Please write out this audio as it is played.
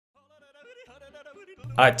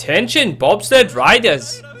Attention bobsled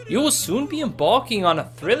riders! You will soon be embarking on a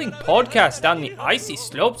thrilling podcast down the icy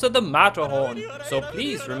slopes of the Matterhorn. So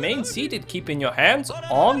please remain seated, keeping your hands,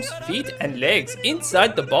 arms, feet, and legs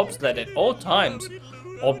inside the bobsled at all times.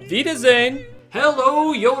 Auf Wiedersehen!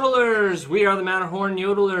 Hello, yodelers! We are the Matterhorn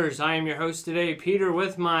Yodelers. I am your host today, Peter,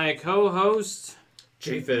 with my co-host,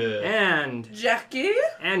 Japheth. And Jackie.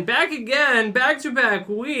 And back again, back-to-back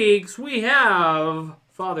weeks, we have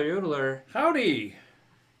Father Yodeler. Howdy.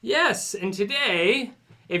 Yes, and today,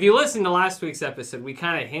 if you listened to last week's episode, we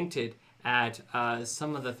kind of hinted at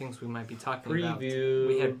some of the things we might be talking about.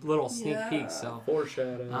 We had little sneak peeks, so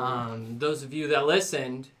Foreshadowing. those of you that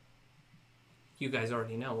listened, you guys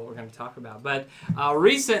already know what we're going to talk about. But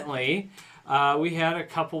recently, we had a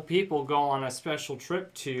couple people go on a special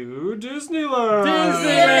trip to Disneyland.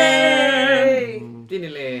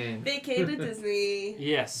 Disneyland. Vacated Disney.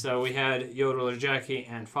 Yes, so we had Yodeler Jackie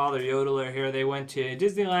and Father Yodeler here. They went to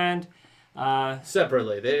Disneyland.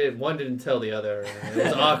 Separately. One didn't tell the other. It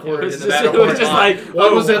was awkward. It was in the just- Matterhorn it was just line. like,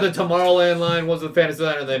 one was in the Tomorrowland line, one was in the Fantasy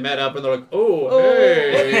line, and they met up and they're like, oh,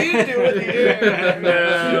 hey. What are you doing here?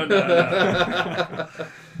 No.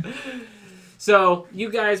 So, you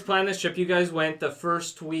guys planned this trip. You guys went the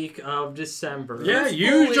first week of December. Yeah,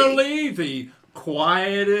 usually the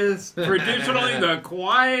quietest, traditionally the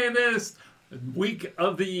quietest week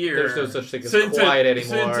of the year. There's no such thing as quiet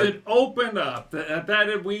anymore. Since it opened up,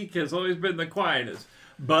 that week has always been the quietest.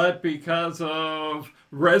 But because of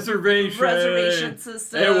reservation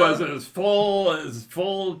system, it was as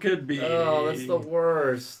full could be. Oh, that's the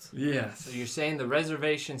worst. Yes. So, you're saying the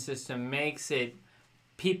reservation system makes it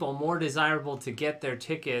people more desirable to get their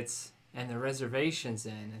tickets and their reservations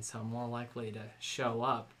in, and so more likely to show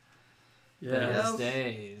up those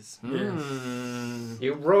days. Yes.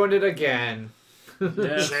 You ruined it again.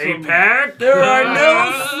 Yes. there are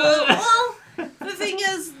no. Well, the thing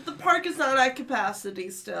is, the park is not at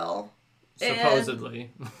capacity still.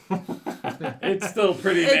 Supposedly. It's still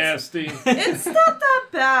pretty nasty. It's not that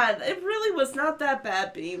bad. It really was not that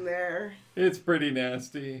bad being there. It's pretty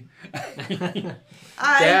nasty.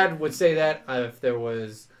 Dad would say that if there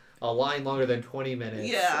was a line longer than 20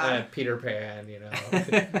 minutes at Peter Pan, you know.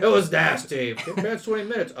 It was nasty. Peter Pan's 20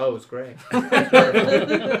 minutes. Oh, it was great.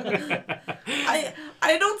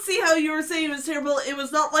 I don't see how you were saying it was terrible. It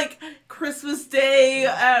was not like Christmas Day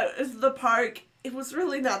at the park. It was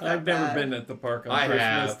really not that bad. I've never been at the park on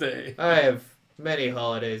Christmas Day. I have many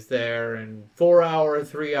holidays there, and 4-hour,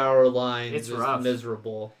 3-hour lines It's is rough.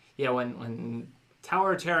 miserable. Yeah, when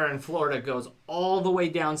Tower of Terror in Florida goes all the way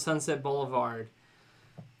down Sunset Boulevard,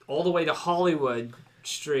 all the way to Hollywood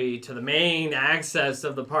Street, to the main access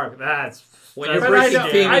of the park, that's... When you're breaking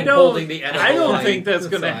theme and holding the end of I the don't line think that's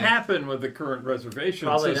going to inside. happen with the current reservation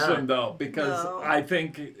Probably system, not. though, because No. I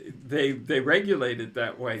think they regulate it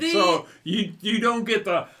that way. So you don't get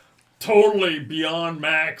the totally beyond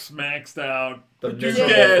maxed out. The You miserable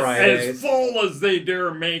get Fridays. as full as they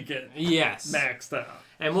dare make it. Yes. Maxed out.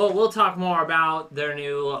 And we'll talk more about their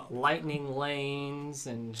new Lightning Lanes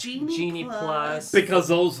and Genie Plus. Because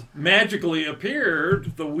those magically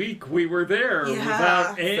appeared the week we were there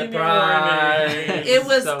without any warning. It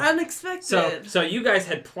was So- unexpected. So you guys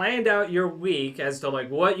had planned out your week as to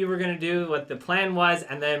like what you were going to do, what the plan was,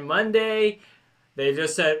 and then Monday they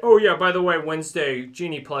just said, oh yeah, by the way, Wednesday,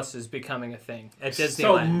 Genie Plus is becoming a thing at So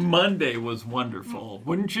Disneyland. Monday was wonderful,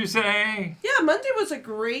 wouldn't you say? Yeah, Monday was a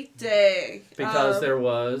great day. Because there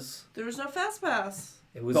was no Fast Pass.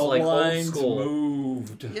 it was The like old lines school.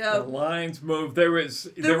 moved. Yep. The lines moved. There were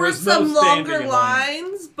Some no standing longer in line.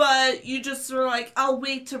 lines, but you just were like, I'll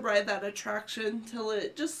wait to ride that attraction till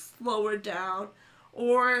it just slowered down.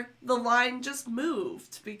 Or the line just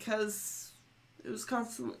moved because it was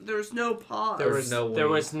constant. There was no pause. There was no There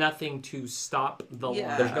wait. was nothing to stop the Yeah.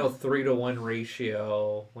 line. There's no 3-to-1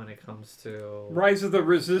 ratio when it comes to Rise of the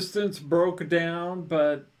Resistance broke down,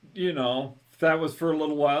 but that was for a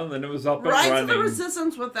little while, and then it was up and Rise running. of the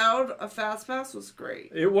Resistance without a Fast Pass was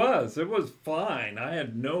great. It was fine. I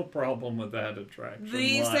had no problem with that attraction.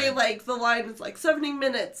 They say like the line is like 70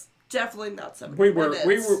 minutes. Definitely not 70 we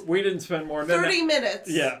minutes. we didn't spend more than 30 minutes.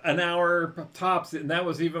 Yeah, an hour tops, and that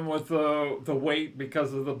was even with the wait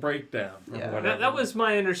because of the breakdown. Or Yeah. whatever. That was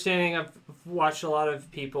my understanding. I've watched a lot of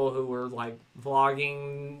people who were like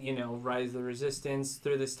vlogging, Rise of the Resistance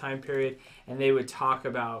through this time period, and they would talk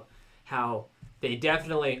about how they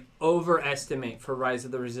definitely overestimate for Rise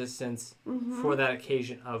of the Resistance Mm-hmm. for that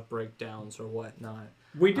occasion of breakdowns or whatnot.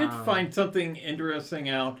 We did find something interesting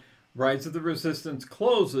out Rise of the Resistance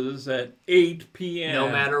closes at 8 p.m. No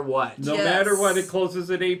matter what. No matter what, it closes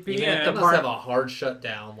at 8 Even p.m. if They the must have a hard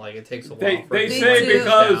shutdown. Like, it takes a while. They They say do.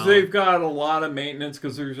 because they've got a lot of maintenance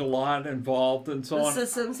because there's a lot involved and so The on.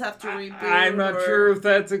 systems have to reboot. I'm not sure if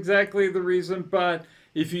that's exactly the reason, but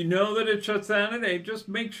if you know that it shuts down at 8, just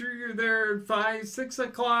make sure you're there at 5, 6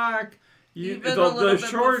 o'clock. Even a little The bit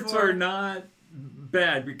shorts before. are not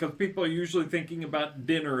bad because people are usually thinking about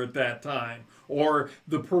dinner at that time or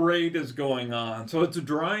the parade is going on. So it's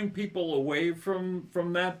drawing people away from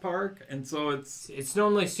that park, and so It's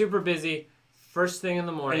normally super busy first thing in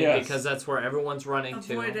the morning because that's where everyone's running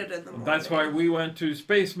Avoid to. it in the morning. that's why we went to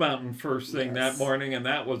Space Mountain first thing that Yes. morning, and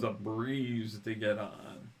that was a breeze to get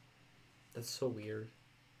on. That's so weird.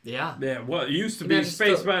 Yeah. Yeah, well, it used to Yeah, be just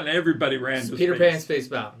Space the- Mountain. Everybody ran to Peter Space. Pan, Space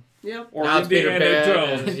Mountain. Yep. Or Now it's Peter Indiana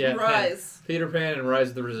Pan. Jones. Yeah, Rise. Peter Pan and Rise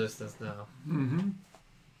of the Resistance now. Mm-hmm.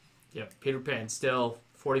 Yep. Peter Pan still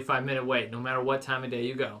 45-minute wait no matter what time of day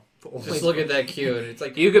you go. Just look at that queue, and it's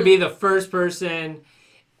like You could be the first person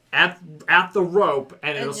at the rope,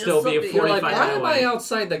 and it'll you'll still be a still be- you're like, why 45-minute am I wait.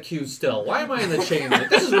 outside the queue still? Why am I in the chain link?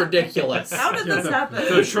 This is ridiculous. How did this happen?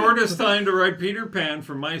 The shortest time to ride Peter Pan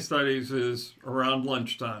from my studies is around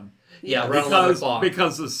lunchtime. Yeah, around 11 o'clock.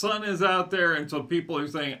 Because the sun is out there, and so people are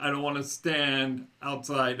saying, I don't want to stand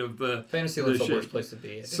outside of the Fantasyland's the shade." worst place to be.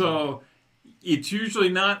 I think. So it's usually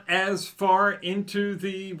not as far into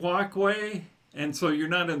the walkway, and so you're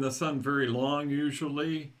not in the sun very long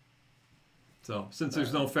usually. So since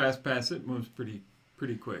there's no fast pass, it moves pretty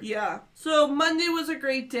quick. Yeah. So Monday was a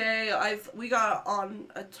great day. We got on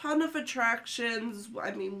a ton of attractions.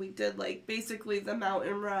 I mean, we did like basically the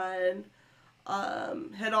mountain run.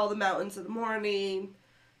 Hit all the mountains in the morning.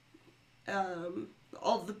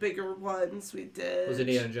 All the bigger ones we did. Was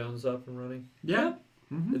Indiana Jones up and running? Yeah.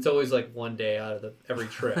 Mm-hmm. It's always like one day out of every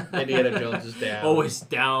trip. Indiana Jones is down. Always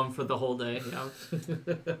down for the whole day.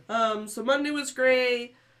 Yeah. So Monday was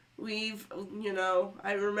great.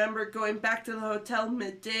 I remember going back to the hotel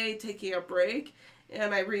midday, taking a break,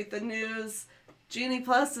 and I read the news. Genie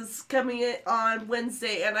Plus is coming in on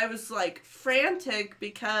Wednesday, and I was like frantic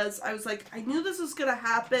because I was like, I knew this was gonna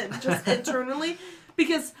happen just internally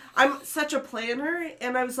because I'm such a planner,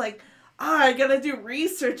 and I was like, I gotta do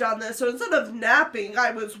research on this. So instead of napping,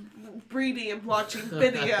 I was reading and watching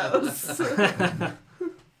videos.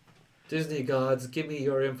 Disney gods, give me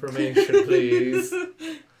your information, please.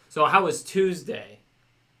 So how was Tuesday?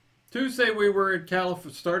 Tuesday we were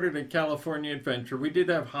at started at California Adventure. We did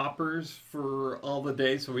have hoppers for all the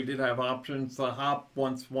day, so we did have options to hop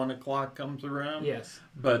once 1 o'clock comes around. Yes.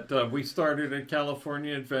 But we started at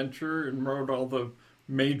California Adventure and rode all the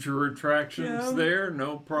major attractions there.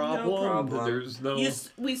 No problem. No problem. There's no.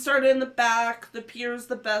 We started in the back. The pier's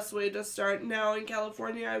the best way to start now in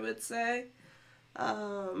California, I would say.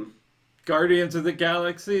 Guardians of the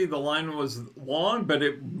Galaxy, the line was long, but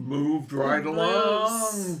it moved right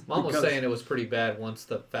along. Mom was saying it was pretty bad once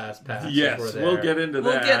the fast passes Yes, were there. we'll get into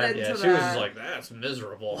We'll that. get into Yeah, she that. was just like, that's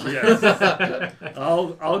miserable. Yes.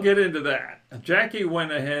 I'll get into that. Jackie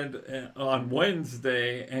went ahead on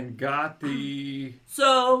Wednesday and got the...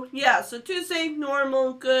 So Tuesday,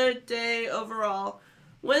 normal, good day overall.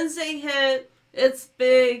 Wednesday hit, it's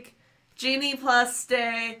big, Genie Plus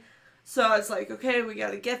day. So I was like, okay, we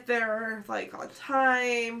gotta get there, like, on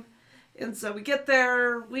time. And so we get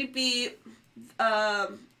there, we beat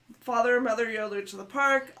Father and Mother Yodeler to the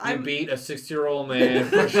park. You beat a 60-year-old man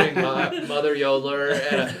pushing Mother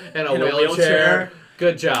Yodeler in a In a wheelchair.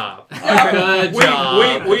 Good job. Yeah. Good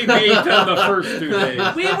job. We beat on the first 2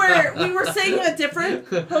 days. We were staying at different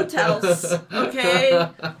hotels, okay?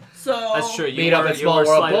 So That's true. You Beat up were, at you were Small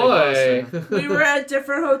World slightly Boy. closer. we were at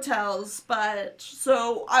different hotels, but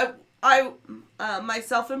so I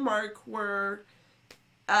myself and Mark were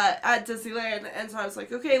at Disneyland, and so I was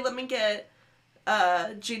like, okay, let me get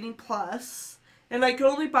Genie Plus, and I can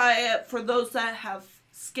only buy it for those that have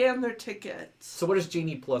scanned their ticket. So what does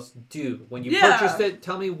Genie Plus do? When you Yeah. purchase it,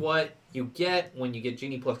 tell me what you get when you get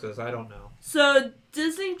Genie Plus, because I don't know. So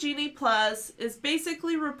Disney Genie Plus is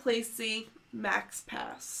basically replacing Max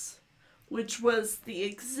Pass, which was the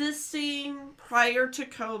existing prior to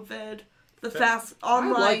COVID, the fast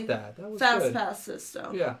online I like that. That was fast good. pass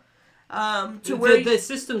system. Yeah. To where The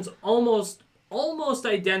system's almost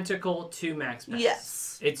identical to Max Pass.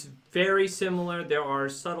 yes. It's very similar. There are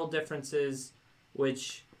subtle differences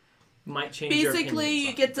which might change your Basically, opinions you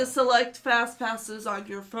on get it. to select fast passes on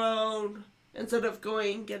your phone instead of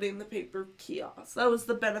getting the paper kiosk. That was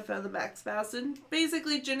the benefit of the Max Pass. And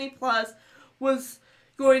basically, Genie Plus was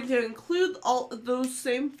going to include all those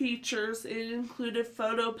same features. It included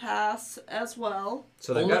Photo Pass as well.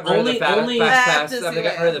 So they got rid of the Fast Pass. They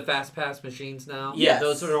got rid of the Fast Pass machines now. Yeah,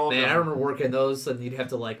 those are all. Man, I remember working those, and you'd have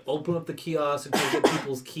to like open up the kiosk and get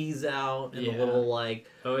people's keys out and the little like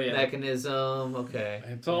mechanism. Okay,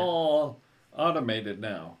 it's all automated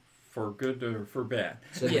now, for good or for bad.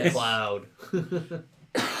 It's in the cloud.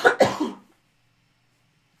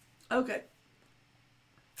 Okay.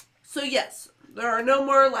 So yes, there are no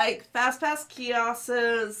more like Fast Pass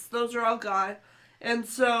kiosks. Those are all gone. And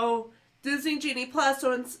so Disney Genie Plus,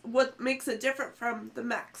 so what makes it different from the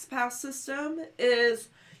Max Pass system is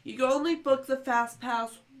you can only book the Fast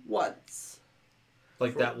Pass once.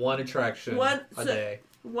 Like that one attraction a day.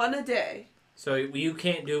 One a day. So you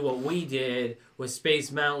can't do what we did with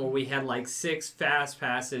Space Mountain, where we had like 6 Fast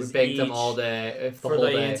Passes. We baked them all day for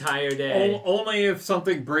the entire day. Only if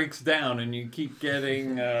something breaks down and you keep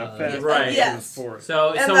getting Fast Passes for it.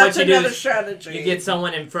 So that's what you do is strategy. You get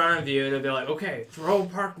someone in front of you, and they'll be like, "Okay, throw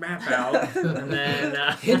park map out," and then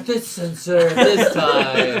hit this sensor this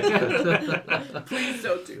time. Please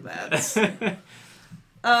don't do that.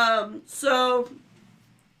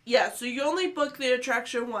 So you only book the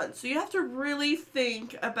attraction once. So you have to really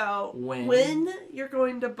think about when you're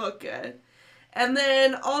going to book it. And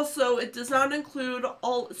then also it does not include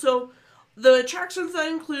so the attractions that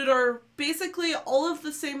include are basically all of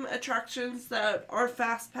the same attractions that are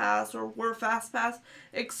Fast Pass or were Fast Pass,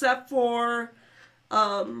 except for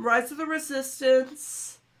Rise of the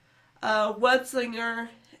Resistance, Web Slinger,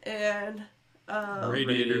 and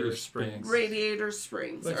Radiator Springs.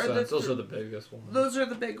 Those are the biggest ones. Those are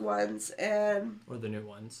the big ones, or the new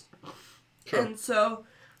ones. Sure. And so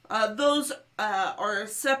those are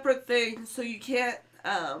separate things, so you can't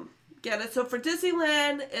get it. So for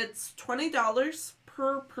Disneyland, it's $20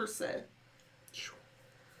 per person.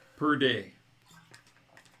 Per day.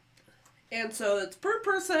 And so it's per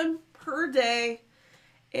person, per day,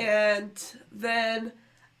 and then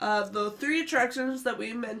the 3 attractions that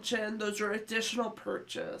we mentioned, those are additional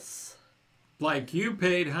purchase. Like you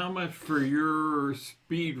paid how much for your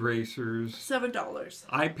speed racers? $7.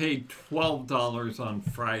 I paid $12 on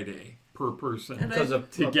Friday per person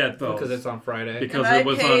to get those. Because it's on Friday. Because it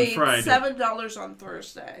was on Friday. $7 on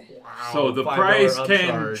Thursday. Wow. So the price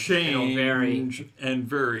can change and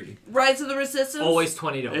vary. Rise of the Resistance? Always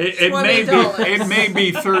 $20. It may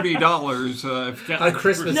be $30 on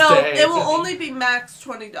Christmas No, Day. it will only be max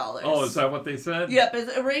 $20. Oh, is that what they said? Yep,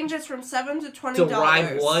 it ranges from $7 to $20. To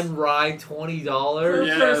ride one ride, $20?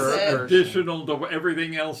 Yes, additional to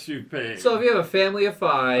everything else you pay. So if you have a family of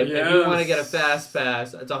 5 and you want to get a Fast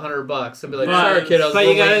Pass, it's $100. So be like, But, sure, kiddos. But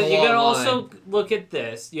you gotta also look at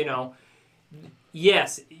this. You know,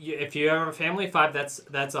 yes, if you have a family of 5, that's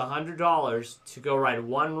 $100 to go ride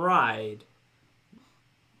one ride.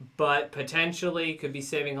 But potentially could be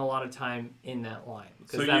saving a lot of time in that line.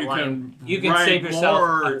 So that you can save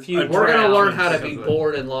yourself a few. We're going to learn how to be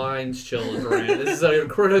bored in lines, children. This is a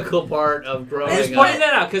critical part of growing up. Just pointing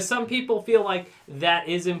that out, because some people feel like that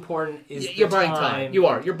is important. You're buying time. You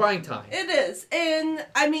are. You're buying time. It is. And,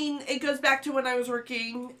 I mean, it goes back to when I was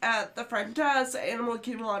working at the front desk at Animal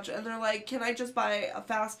Kingdom Lodge, and they're like, can I just buy a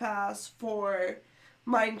Fast Pass for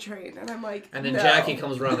Mine Train? And I'm like, and then no. Jackie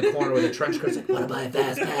comes around the corner with a trench coat. Like, want to buy a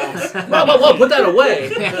Fast Pass? Whoa, put that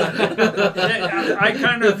away. I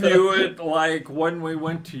kind of view it like when we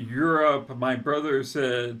went to Europe, my brother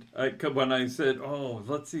said, when I said, oh,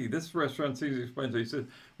 let's see, this restaurant seems expensive. He said,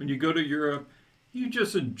 when you go to Europe, you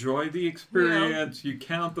just enjoy the experience. Yeah. You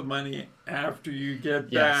count the money after you get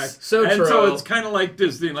back. So and true. So it's kind of like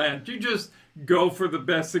Disneyland. You just go for the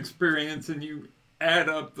best experience and you add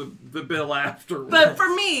up the bill afterwards. But for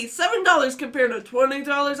me, $7 compared to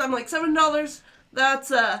 $20, I'm like, $7,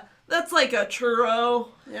 that's like a churro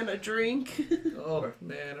and a drink. Oh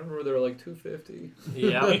man, I remember they were like $2.50.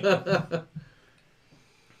 Yeah.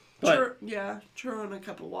 Churro and a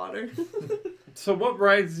cup of water. So what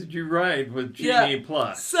rides did you ride with Genie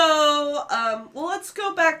Plus? So, let's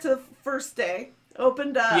go back to first day.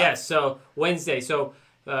 Opened up. Yes, so Wednesday. So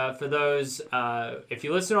for those, if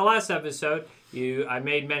you listen to our last episode, I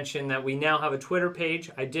made mention that we now have a Twitter page.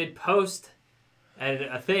 I did post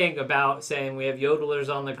a thing about saying we have yodelers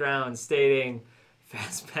on the ground stating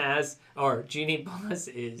Fast Pass or Genie Plus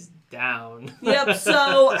is down. Yep,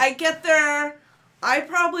 so I get there. I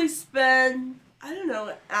probably spend, I don't know,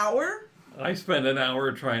 an hour? I spent an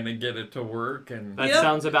hour trying to get it to work. And that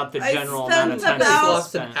sounds about the general amount of time. You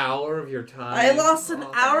lost an hour of your time? I lost an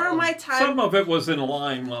hour of my time. Some of it was in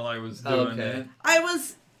line while I was doing it.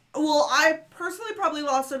 Well, I personally probably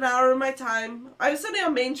lost an hour of my time. I was sitting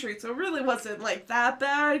on Main Street, so it really wasn't like that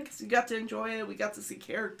bad because you got to enjoy it. We got to see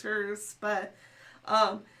characters, but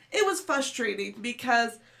it was frustrating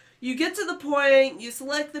because you get to the point, you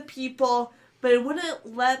select the people, but it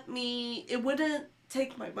wouldn't let me. It wouldn't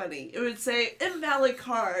take my money. It would say invalid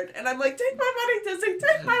card, and I'm like, take my money, Disney,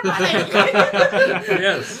 take my money.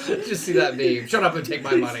 Yes, just see that meme. Shut up and take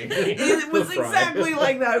my money. It was exactly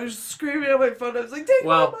like that. I was screaming on my phone. I was like, take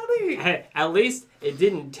my money. Hey, at least it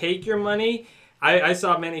didn't take your money. I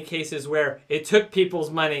saw many cases where it took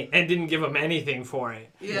people's money and didn't give them anything for it.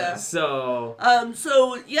 Yeah. So.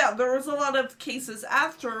 So yeah, there was a lot of cases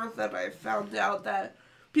after that I found out that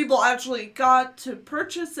people actually got to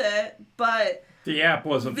purchase it, but the app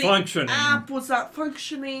wasn't functioning. The app was not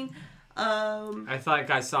functioning. I thought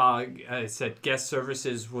I saw it said guest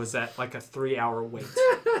services was at like a 3-hour wait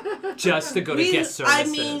just to go to guest services. I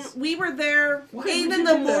mean, we were there 8 in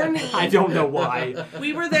the morning. I don't know why.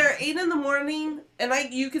 We were there 8 in the morning, and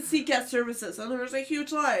you could see guest services, and there was a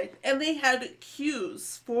huge line, and they had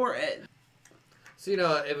queues for it. So,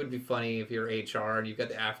 it would be funny if you're HR and you've got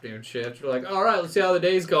the afternoon shift. You're like, all right, let's see how the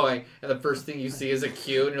day's going. And the first thing you see is a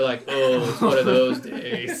queue, and you're like, oh, it's one of those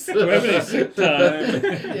days.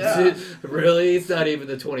 Yeah. Really? It's not even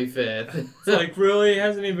the 25th. It's like, really? It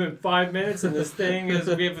hasn't even been 5 minutes, and this thing is,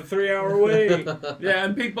 we have a 3-hour wait. Yeah,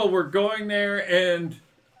 and people were going there, and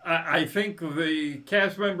I think the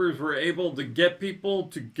cast members were able to get people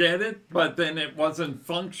to get it, but then it wasn't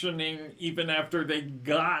functioning even after they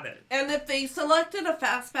got it. And if they selected a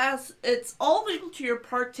Fast Pass, it's all linked to your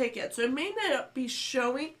park ticket. So it may not be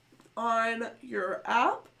showing on your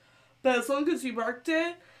app, but as long as you marked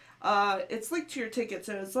it, it's linked to your ticket.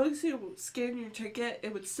 So as long as you scan your ticket,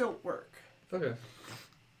 it would still work. Okay.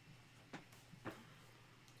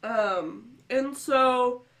 And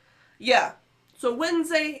so, yeah. So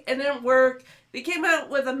Wednesday, it didn't work. They came out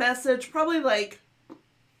with a message probably like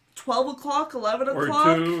 12 o'clock, 11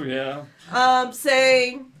 o'clock. Or 2, yeah.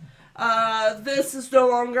 Saying, this is no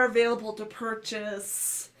longer available to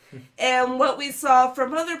purchase. And what we saw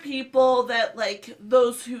from other people that, like,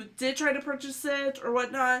 those who did try to purchase it or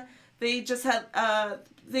whatnot, they just had,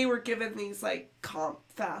 they were given these, like, comp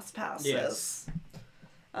fast passes. Yes.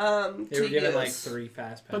 They were given like 3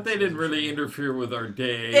 fast passes. But they didn't really interfere with our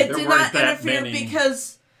day. It there did weren't not that interfere many.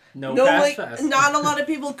 because no fast pass. not a lot of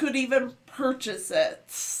people could even purchase it.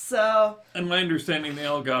 So. And my understanding, they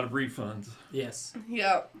all got refunds. Yes.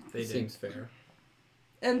 Yeah. They did. Seems fair.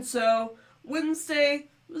 And so Wednesday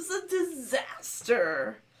was a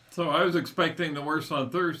disaster. So I was expecting the worst on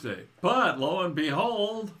Thursday. But lo and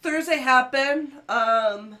behold. Thursday happened.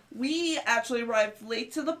 We actually arrived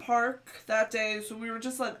late to the park that day, so we were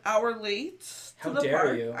just an hour late to the park. How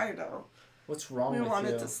dare you? I know. What's wrong with you? We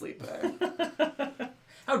wanted to sleep there.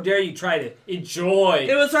 How dare you try to enjoy?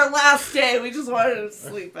 It was our last day. We just wanted to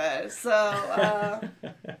sleep there. So, I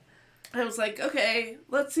was like, okay,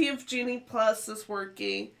 let's see if Genie Plus is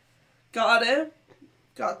working. Got it.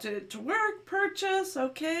 Got it to work, purchase,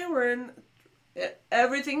 okay, we're in,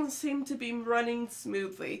 everything seemed to be running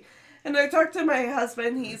smoothly. And I talked to my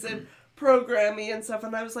husband, he's in programming and stuff,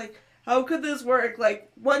 and I was like, how could this work?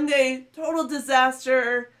 Like, one day, total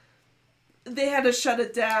disaster, they had to shut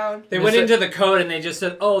it down. They went into the code and they just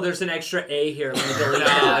said, oh, there's an extra A here, let me delete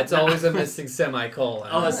No, it. it's always a missing semicolon.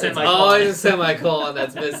 Oh, a semicolon. It's always a semicolon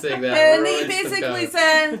that's missing. That And they ruins the basically code.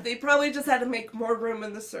 said they probably just had to make more room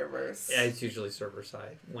in the servers. Yeah, it's usually server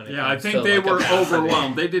side. When it Yeah, I comes think to, they like, were capacity.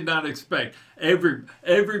 overwhelmed. They did not expect.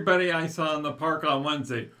 Everybody I saw in the park on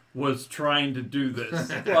Wednesday was trying to do this.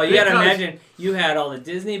 Well, you gotta Because- imagine, you had all the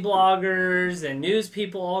Disney bloggers and news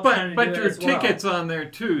people all trying to But do it your as well. ticket's on there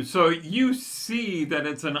too, so you see that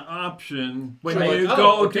it's an option when Right. you Oh,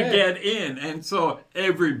 go okay. to get in, and so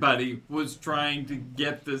everybody was trying to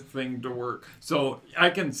get this thing to work. So I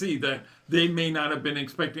can see that they may not have been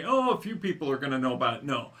expecting. Oh, a few people are going to know about it.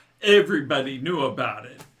 No, everybody knew about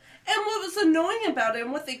it. And what was annoying about it,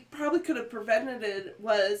 and what they probably could have prevented it,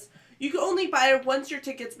 was you can only buy it once your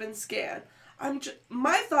ticket's been scanned.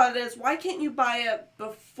 My thought is, why can't you buy it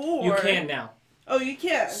before? You can now. Oh, you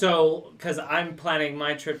can. So, because I'm planning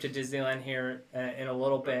my trip to Disneyland here in a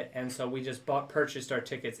little bit, and so we just purchased our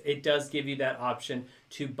tickets. It does give you that option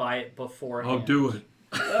to buy it beforehand. I'll do it.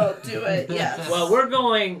 Oh, do it. Yes. Well, we're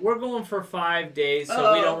going for 5 days,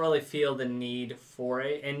 so we Oh. don't really feel the need for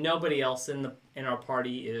it, and nobody else in our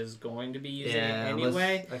party is going to be using it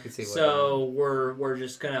anyway. I can see what So we're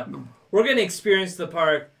just gonna experience the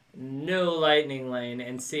park, no lightning lane,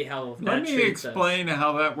 and see how that Let me treats explain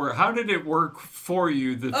how that worked. How did it work for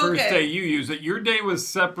you the first day you used it? Your day was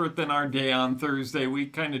separate than our day on Thursday. We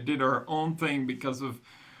kind of did our own thing because of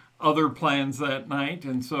other plans that night.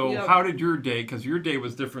 And so Yep. how did your day, because your day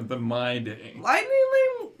was different than my day. Lightning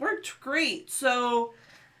Lane worked great. So,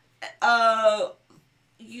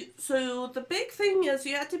 so the big thing is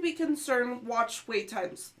you have to be concerned, watch wait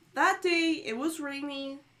times. That day, it was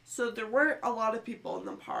rainy, so there weren't a lot of people in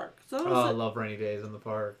the park. So it was I love rainy days in the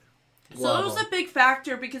park. So it was a big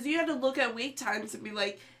factor because you had to look at wait times and be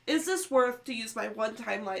like, is this worth to use my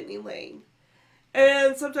one-time Lightning Lane?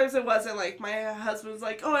 And sometimes it wasn't. Like, my husband was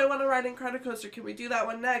like, oh, I want to ride Incredicoaster. Can we do that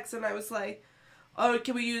one next? And I was like, oh,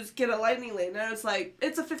 can we get a Lightning Lane? And I was like,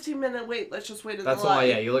 it's a 15-minute wait. Let's just wait in the line. That's why,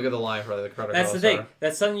 yeah, you look at the line for the Incredicoaster. That's the thing.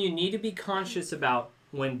 That's something you need to be conscious about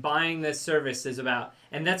when buying this service is about.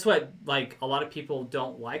 And that's what, like, a lot of people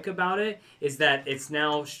don't like about it, is that it's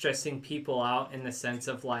now stressing people out in the sense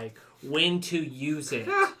of, like, when to use it.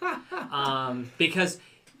 Because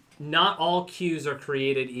not all queues are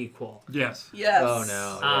created equal. Yes. Yes. Oh,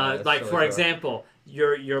 no. Yeah, Like, so for true. example,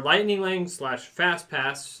 your Lightning Lane / Fast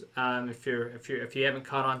Pass. If you haven't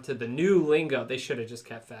caught on to the new lingo, they should have just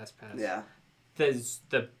kept Fast Pass. Yeah. That's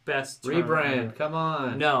the best term ever. Rebrand, come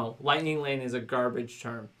on. No, Lightning Lane is a garbage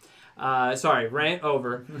term. Sorry, rant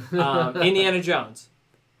over. Indiana Jones.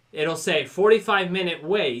 It'll say 45-minute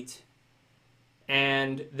wait,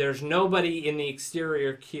 and there's nobody in the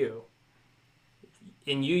exterior queue.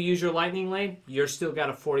 And you use your Lightning Lane, you're still got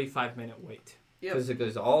a 45-minute wait. Because it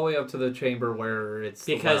goes all the way up to the chamber where it's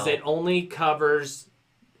Because it only covers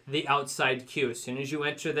the outside queue. As soon as you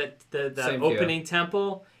enter the Same opening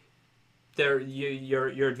temple,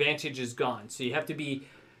 your advantage is gone. So you have to be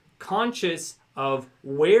conscious of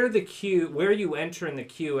where you enter in the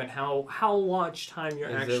queue and how much time you're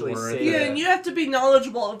Is it actually worth saving. Yeah, and you have to be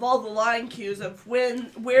knowledgeable of all the line queues of where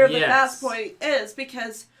the Yes. fast point is,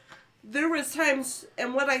 because there was times,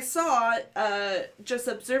 and what I saw, just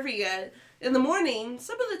observing it, in the morning,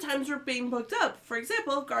 some of the times were being booked up. For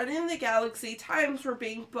example, Guardian of the Galaxy times were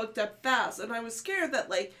being booked up fast, and I was scared that,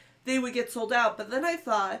 like, they would get sold out. But then I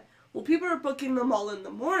thought, well, people are booking them all in the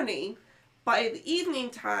morning. By the evening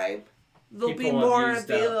time, they'll be People have more used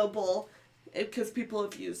up. available because people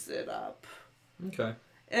have used it up. Okay.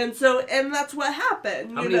 And that's what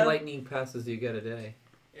happened. How you many know? lightning passes do you get a day?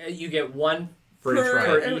 You get one For Per- each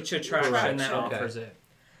ride? for each attraction that Okay. offers it.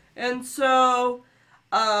 And so,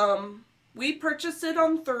 we purchased it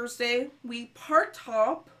on Thursday. We park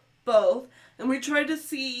hop both, and we tried to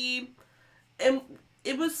see, and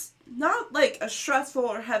it was not like a stressful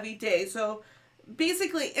or heavy day. So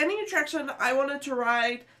basically, any attraction I wanted to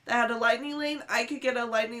ride that had a Lightning Lane, I could get a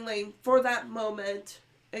Lightning Lane for that moment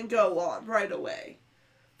and go on right away.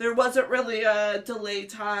 There wasn't really a delay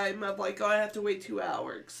time of like, oh, I have to wait 2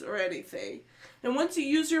 hours or anything. And once you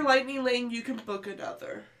use your Lightning Lane, you can book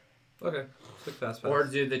another. Okay. Quick fast pass. Or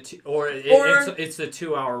do the it's the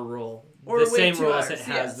 2-hour rule. Or The wait same 2 rule as hours, it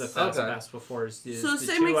has yes. the fast Okay. pass before is the So the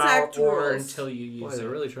same 2 exact hour or rules. until you use Boy, it. they're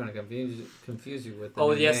really trying to confuse you with the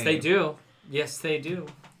Oh new yes, name. they do. Yes, they do.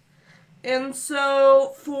 And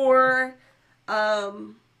so for,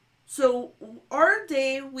 so our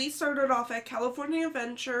day, we started off at California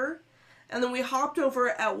Adventure, and then we hopped over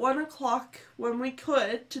at 1 o'clock when we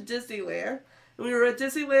could to Disneyland. And we were at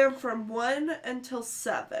Disneyland from 1 until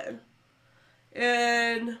 7.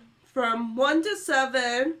 And from 1 to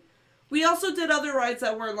 7, we also did other rides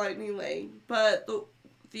that weren't Lightning Lane. But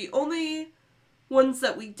the only ones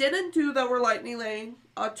that we didn't do that were Lightning Lane,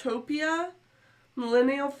 Autopia,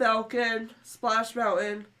 Millennial Falcon, Splash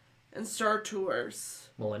Mountain, and Star Tours.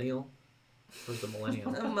 Millennial? Where's the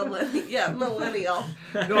millennial? Millennial.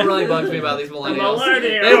 You know what really bugs me about these millennials? millennial.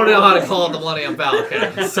 They don't know how to call it the Millennium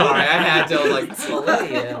Falcon. Sorry, I had to. I was like, it's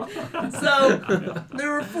millennial. So,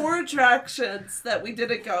 there were 4 attractions that we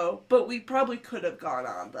didn't go, but we probably could have gone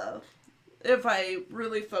on, though, if I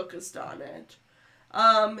really focused on it.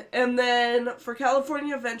 And then, for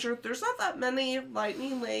California Adventure, there's not that many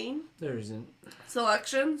Lightning Lane There isn't.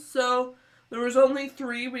 selections, so there was only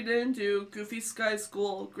 3 we didn't do: Goofy Sky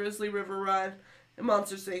School, Grizzly River Ride, and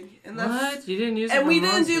Monsters Inc. And What? You didn't use it And for we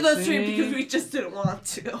didn't do Monsters, those 3 see? because we just didn't want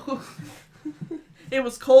to. It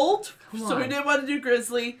was cold, Come so we on. didn't want to do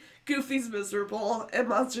Grizzly. Goofy's miserable, and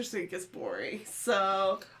Monsters Inc. is boring.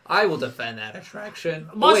 So I will defend that attraction.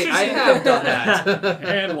 Oh, Monsters wait, I Inc. have done that.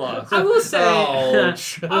 And lost. I will say,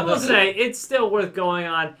 Ouch. I will say, it's still worth going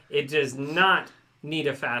on. It does not need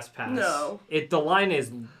a fast pass. No. The line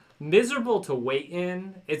is miserable to wait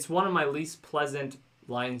in. It's one of my least pleasant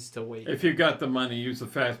lines to wait. If you got the money, use the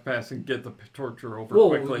fast pass and get the torture over Well,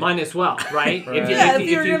 quickly. mine as well, right? Right. Yeah, if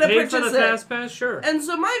you're gonna pay for the purchase it. fast pass, sure. And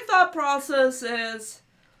so my thought process is,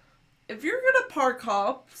 if you're gonna park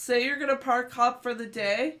hop, say you're gonna park hop for the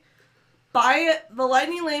day, buy the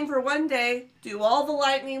lightning lane for one day, do all the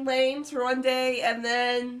lightning lanes for one day, and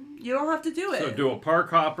then you don't have to do it. So do a park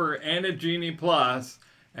hopper and a Genie Plus,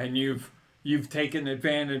 and you've taken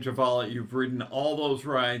advantage of all it. You've ridden all those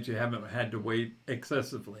rides. You haven't had to wait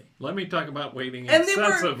excessively. Let me talk about waiting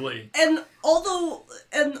excessively. And all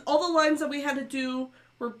the lines that we had to do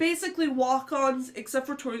were basically walk-ons, except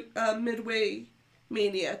for Midway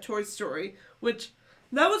Mania, Toy Story, which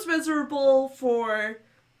that was miserable for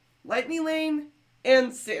Lightning Lane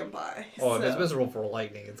and Standby. Oh, if it's miserable for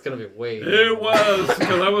Lightning, it's going to be way... It was,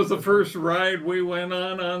 because that was the first ride we went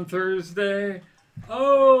on Thursday.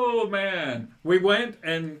 Oh, man. We went,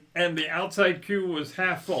 and the outside queue was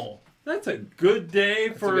half full. That's a good day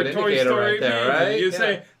for a Toy Story right there, movie. right? You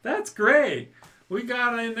say, that's great. We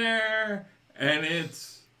got in there, and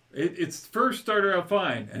it's first started out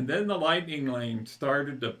fine, and then the Lightning Lane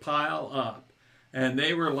started to pile up. And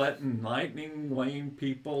they were letting Lightning Lane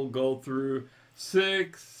people go through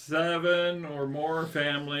 6, 7, or more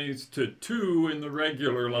families to 2 in the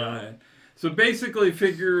regular line. So basically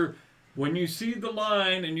figure when you see the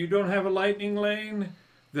line and you don't have a Lightning Lane,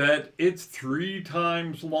 that it's 3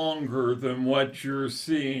 times longer than what you're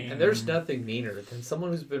seeing. And there's nothing meaner than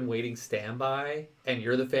someone who's been waiting standby and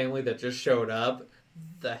you're the family that just showed up.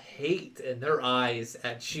 The hate in their eyes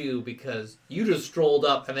at you because you just strolled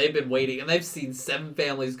up and they've been waiting and they've seen 7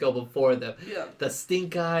 families go before them. Yeah. The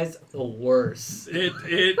stink eyes, the worst.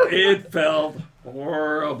 It felt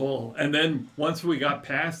horrible. And then once we got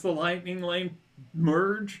past the Lightning Lane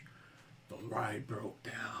merge, the ride broke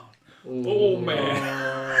down. Ooh. Oh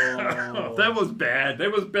man, that was bad.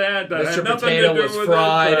 That was bad. That Mr. had nothing Potato to do was with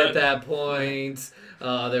fried it, at that point.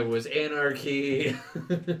 There was anarchy.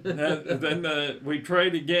 Then we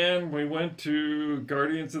tried again. We went to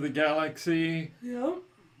Guardians of the Galaxy. Yep.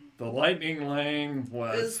 The Lightning Lane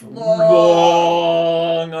was It's long.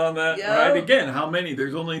 long on that Yeah. ride. Again, how many?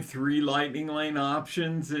 There's only 3 Lightning Lane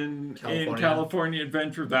options in California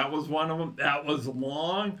Adventure. That was one of them. That was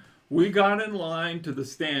long. We got in line to the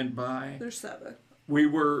standby. There's 7. We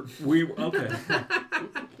were okay.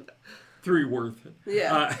 3 worth it.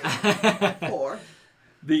 Yeah. 4.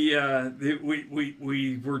 We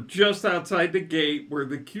were just outside the gate where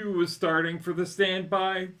the queue was starting for the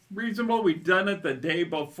standby. Reasonable. We'd done it the day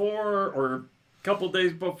before or a couple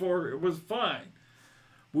days before. It was fine.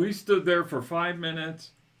 We stood there for 5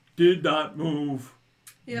 minutes, did not move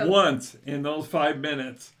once in those 5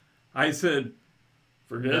 minutes. I said,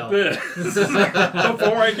 forget this.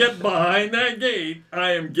 Before I get behind that gate,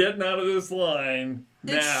 I am getting out of this line.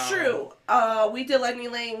 It's now. true. We did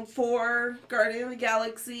Lightning Lane for Guardian of the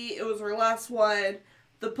Galaxy. It was our last one.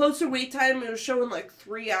 The posted wait time, it was showing like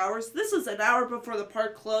 3 hours. This is an hour before the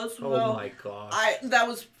park closed. Oh my gosh. That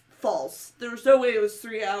was false. There was no way it was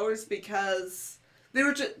 3 hours because they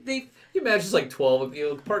were just You imagine it's like 12.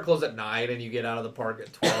 The park closed at 9 and you get out of the park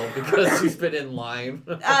at 12 because you've been in line.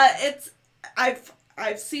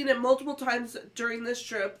 I've seen it multiple times during this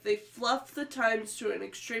trip. They fluff the times to an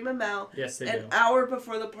extreme amount. Yes, they an do. hour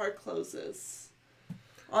before the park closes.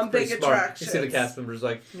 On big Pretty smart. attractions. You see the cast members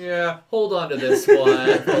like, yeah, hold on to this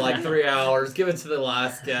one for like 3 hours. Give it to the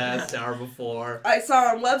last guest, hour before. I saw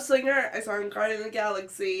it on Web Slinger. I saw it on Guardian of the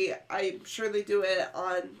Galaxy. I'm sure they do it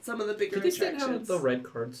on some of the bigger Do they still attractions. have the red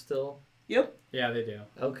card still? Yep. Yeah, they do.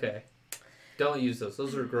 Okay. Don't use those.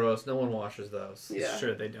 Those are gross. No one washes those. Yeah.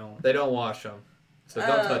 Sure, they don't. They don't wash them. So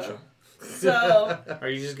don't touch them. So Or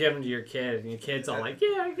you just give them to your kid, and your kid's all like,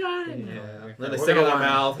 "Yeah, I got it." Yeah. No, Then they we're stick it in gonna their learn.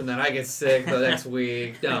 mouth, and then I get sick the next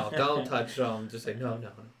week. No, don't touch them. Just say, no.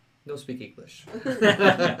 No speak English.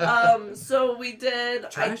 so we did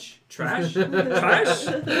Trash, trash, trash.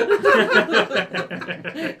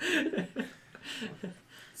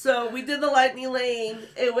 So we did the Lightning Lane.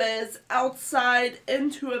 It was outside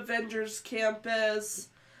into Avengers Campus.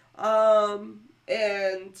 And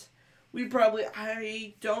we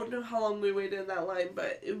I don't know how long we waited in that line,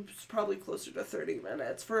 but it was probably closer to 30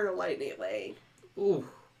 minutes for a Lightning Lane. Ooh.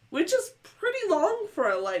 Which is pretty long for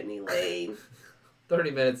a Lightning Lane.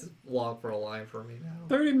 30 minutes is long for a line for me now.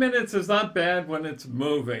 30 minutes is not bad when it's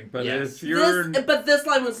moving, but Yes. if you're... But this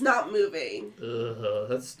line was not moving. Ugh,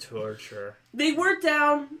 that's torture. They were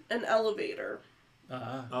down an elevator.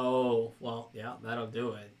 Oh, well, yeah, that'll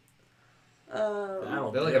do it.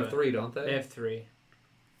 That'll They only do have it. 3, don't they? They have 3.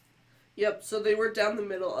 Yep, so they were down the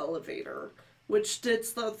middle elevator, which did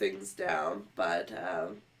slow things down, but,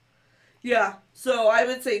 yeah. So I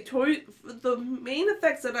would say the main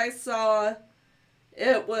effects that I saw,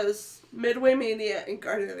 it was Midway Mania and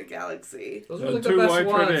Guardian of the Galaxy. Those are The like the 2 best I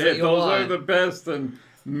try ones to that hit, you'll those are want. the best, and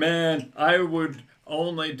man, I would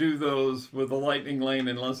only do those with the Lightning Lane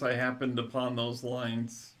unless I happened upon those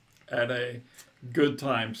lines at a good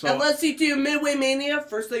time. So Unless you do Midway Mania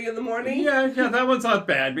first thing in the morning. yeah, that one's not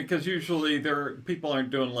bad because usually people aren't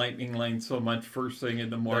doing lightning lanes so much first thing in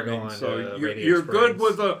the morning. going So to you're Radiator good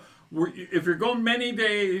Springs. if you're going many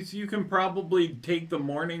days, you can probably take the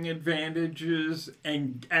morning advantages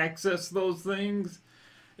and access those things.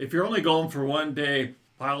 If you're only going for one day,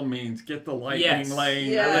 by all means, get the lightning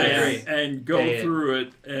lane Yes. and go Pay it. through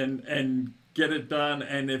it and get it done.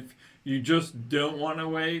 And if you just don't want to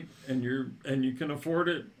wait and you can afford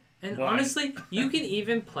it, And why? honestly, you can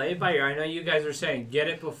even play it by ear. I know you guys are saying get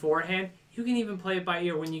it beforehand. You can even play it by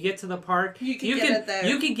ear. When you get to the park, You can get it there.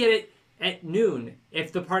 You can get it at noon.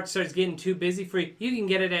 If the park starts getting too busy for you, you can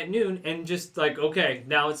get it at noon and just like, okay,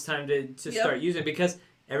 now it's time to start using it because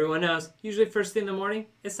everyone knows, usually first thing in the morning,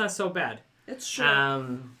 it's not so bad. It's true.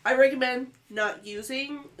 Um, I recommend not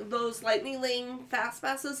using those lightning lane fast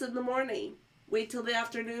passes in the morning. Wait till the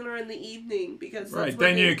afternoon or in the evening because that's right,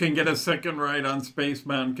 when then you can get a second ride on Space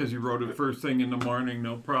Mountain because you rode it first thing in the morning,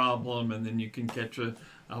 no problem, and then you can catch a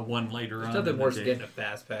one later There's on. nothing in the worse than day. getting a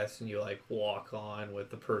fast pass and you like walk on with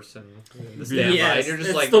the person in the standby. yes, And you're just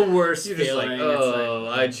it's like the worst You're just feeling. like, It's oh,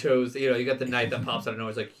 like, I chose. You got the night that pops out of nowhere.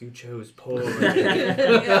 It's like you chose poorly.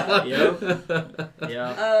 Yeah. Yep.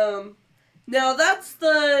 Yeah. Now that's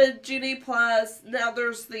the Genie Plus. Now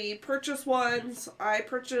there's the purchase ones. I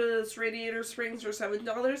purchased Radiator Springs for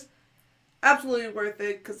 $7. Absolutely worth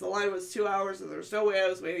it because the line was 2 hours and there's no way I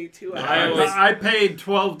was waiting 2 hours. I paid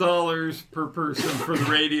 $12 per person for the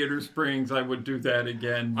Radiator Springs. I would do that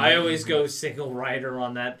again. I always go single rider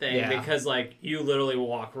on that thing Yeah. because like you literally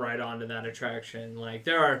walk right onto that attraction. Like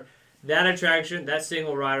that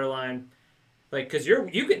single rider line, like because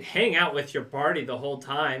you can hang out with your party the whole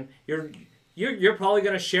time. You're probably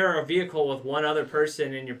gonna share a vehicle with one other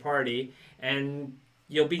person in your party, and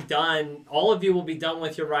you'll be done. All of you will be done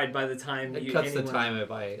with your ride by the time It cuts the time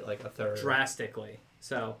by like a third. drastically.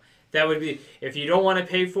 So that would be if you don't want to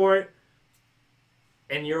pay for it.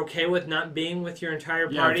 And you're okay with not being with your entire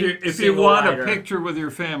party? if you single want rider. a picture with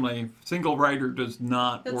your family, single rider does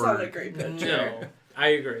not It's work. not a great picture. No, I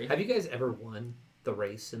agree. Have you guys ever won the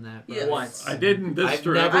race in that? Yes. Once. I didn't this I've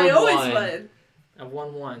trip. never- I always won. would. I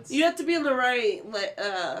won once. You have to be on the right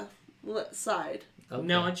side. Okay.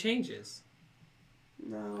 No, it changes.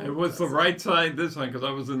 No. It was the right side this time because I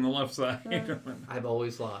was in the left side. I've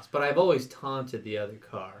always lost, but I've always taunted the other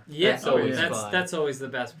car. Yeah, that's always fun. that's always the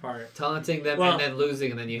best part. Taunting them Well- and then losing,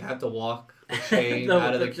 and then you have to walk the Shane The-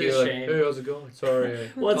 out of the the queue. Like, Shane. hey, how's it going? Sorry, I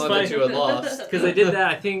Well, it's taunted funny. you and lost. Because I did that,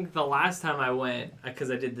 I think the last time I went, because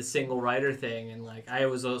I did the single rider thing, and like I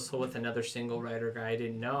was also with another single rider guy I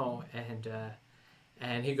didn't know,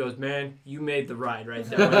 and he goes, "Man, you made the ride right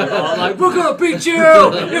there." And they're all like, "We're gonna beat you!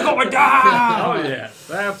 You're going down!" Oh yes,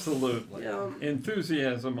 absolutely. Yeah.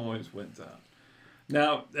 Enthusiasm always wins out.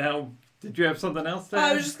 Now, did you have something else to I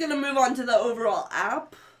add? was just gonna move on to the overall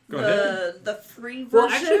app. Go ahead. The free version. Well,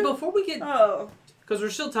 actually, before we get, Oh. because we're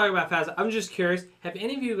still talking about Fast, I'm just curious. Have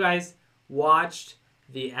any of you guys watched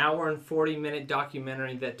the hour and 40-minute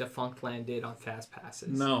documentary that Defunctland did on Fast Passes?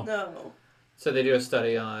 No. No. So they do a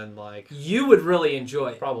study on like You would really enjoy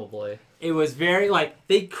it. probably. It was very, like,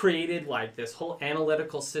 they created, like, this whole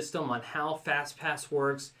analytical system on how FastPass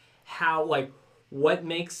works, how, like, what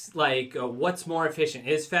makes, like, what's more efficient.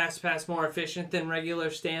 Is FastPass more efficient than regular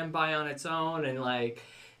standby on its own? And, like,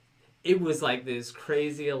 it was, like, this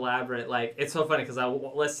crazy elaborate, like, it's so funny because I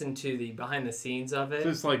listened to the behind the scenes of it. Is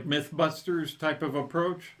this like Mythbusters type of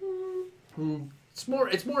approach? It's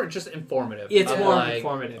more just informative. It's of, more like,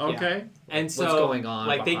 informative, yeah. Okay. And what's so, going on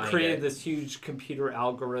like, they behind created it. this huge computer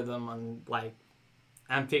algorithm on, like,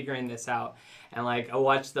 I'm figuring this out. And, like, I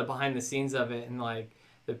watched the behind the scenes of it, and, like,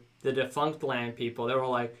 the Defunctland people, they were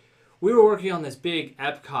like, we were working on this big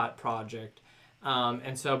Epcot project.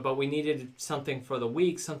 But we needed something for the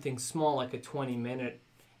week, something small, like a 20-minute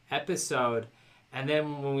episode. And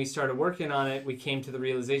then when we started working on it, we came to the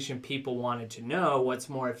realization people wanted to know what's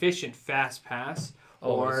more efficient, FastPass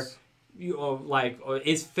or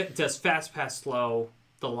does FastPass slow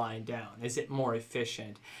the line down? Is it more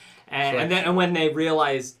efficient? And when they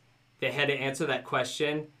realized they had to answer that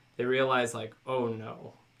question, they realized like, oh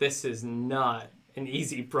no, this is not an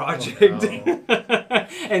easy project. Oh, no.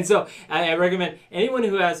 And so I recommend anyone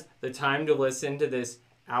who has the time to listen to this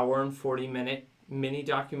hour and 40-minute mini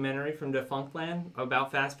documentary from Defunctland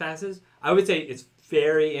about Fast Passes, I would say it's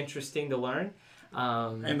very interesting to learn.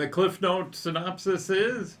 And the Cliff Note synopsis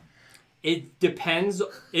is? It depends.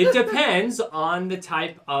 It depends on the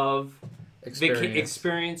type of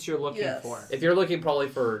Experience. you're looking Yes. for. If you're looking probably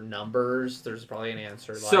for numbers, there's probably an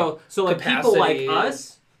answer. Like So like people like capacity.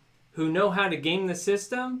 us who know how to game the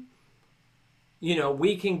system,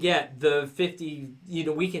 we can get the 50,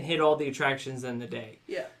 we can hit all the attractions in the day.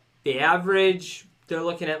 Yeah. The average, they're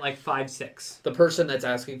looking at like 5, 6. The person that's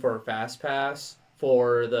asking for a fast pass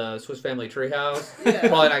for the Swiss Family Treehouse, Yeah.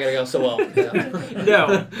 probably not going to go so well.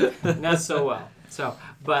 Yeah. No, not so well. So,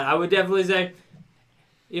 but I would definitely say,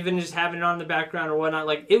 even just having it on the background or whatnot,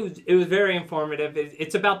 like it was very informative.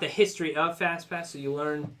 It's about the history of FastPass, so you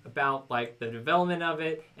learn about like the development of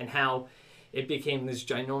it and how it became this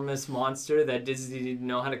ginormous monster that Disney didn't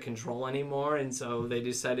know how to control anymore, and so they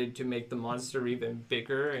decided to make the monster even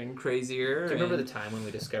bigger and crazier. Do you remember the time when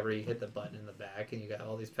we discovered you hit the button in the back and you got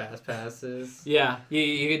all these fast passes? Yeah,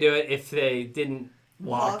 you could do it if they didn't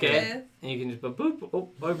lock it, and you can just boop. Oh,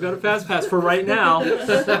 I've got a fast pass for right now.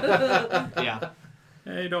 Yeah.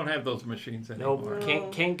 Hey, you don't have those machines anymore.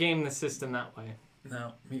 Nope, can't game the system that way.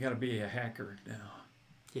 No, you got to be a hacker now.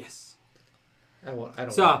 Yes. I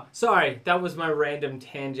don't So sorry, that was my random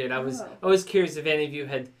tangent. I was curious if any of you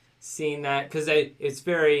had seen that because it's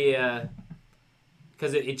very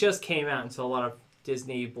because it just came out, and so a lot of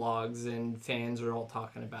Disney blogs and fans are all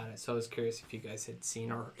talking about it. So I was curious if you guys had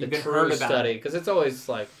seen or the even true heard about study, it. because it's always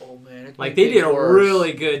like, oh man, it Like can they be did a worse.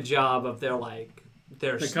 really good job of their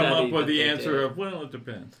They study come up with that the they answer did. of, well, it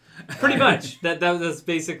depends. Pretty much. That was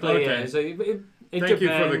basically Okay. it. So it Thank you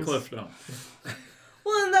for the depends. cliff note.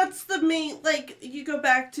 Well, and that's the main, like, you go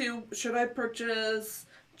back to, should I purchase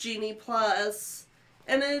Genie Plus?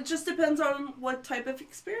 And it just depends on what type of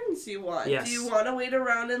experience you want. Yes. Do you want to wait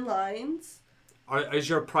around in lines? Is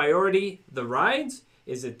your priority the rides?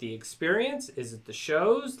 Is it the experience? Is it the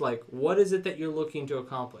shows? Like, what is it that you're looking to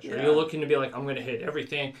accomplish? Are Yeah. you looking to be like, I'm going to hit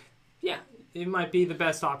everything? Yeah, it might be the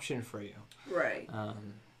best option for you. Right.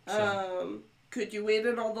 So, Could you wait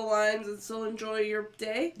in all the lines and still enjoy your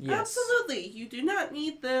day? Yes. Absolutely. You do not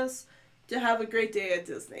need this to have a great day at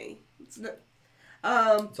Disney. It's not,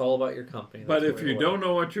 It's all about your company. But That's if what you it don't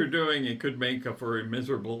know what you're doing, it could make up for a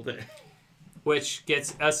miserable day. which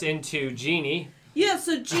gets us into Genie. yeah,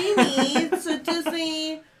 so Genie, so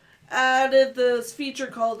Disney added this feature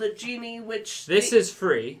called a Genie, which... This is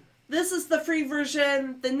free. This is the free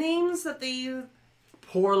version. The names that they...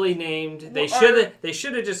 Poorly named. They Are-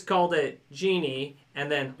 should have just called it Genie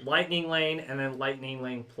and then Lightning Lane and then Lightning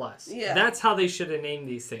Lane Plus. Yeah. That's how they should have named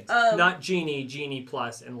these things. Not Genie, Genie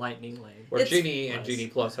Plus, and Lightning Lane. Where It's- Genie and Genie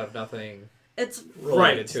Plus have nothing It's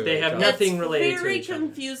related to They each have other. nothing it's related to very each other.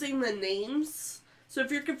 confusing, the names. So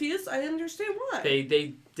if you're confused, I understand why.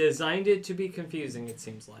 They designed it to be confusing, it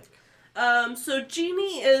seems like. So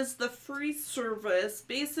Genie is the free service.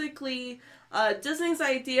 Basically, Disney's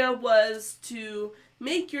idea was to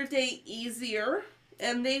make your day easier,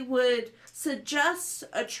 and they would suggest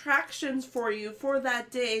attractions for you for that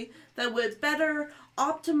day that would better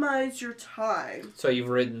optimize your time. So you've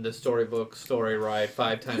ridden the storybook story ride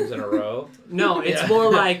 5 times in a row? No, it's Yeah.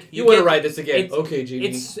 more like You want to get- ride this again? it's- Okay, Genie.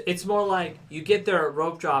 It's more like you get there at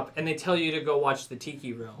rope drop and they tell you to go watch the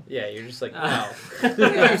Tiki Room. Yeah, you're just like, no.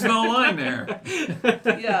 There's no line there.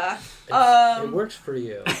 Yeah. It works for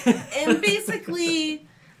you. And basically,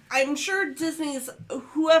 I'm sure Disney's,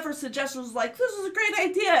 whoever suggested was like, this is a great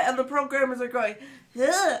idea, and the programmers are going,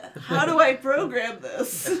 ugh, how do I program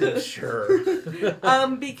this? Sure.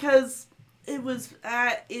 Because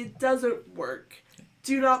it doesn't work.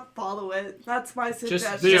 Do not follow it. That's my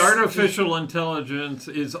suggestion. The artificial intelligence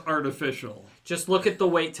is artificial. Just look at the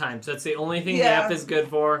wait times. That's the only thing the Yeah. app is good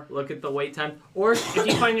for. Look at the wait time. Or if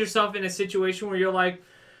you find yourself in a situation where you're like,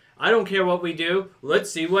 I don't care what we do.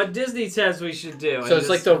 Let's see what Disney says we should do. So it's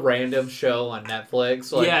like the random show on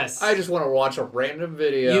Netflix. Like, Yes. I just want to watch a random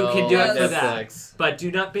video. You can do it on for that. Netflix. But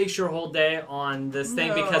do not base your whole day on this thing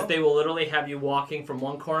No. because they will literally have you walking from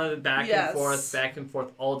one corner to the back Yes. and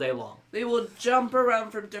forth all day long. They will jump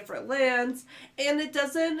around from different lands, and it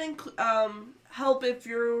doesn't help if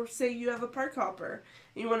say you have a park hopper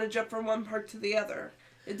and you want to jump from one park to the other.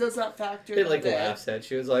 It does not factor. It like that in. laughs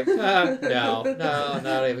at you. It's like, no,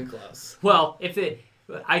 not even close. Well,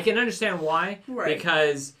 I can understand why, Right.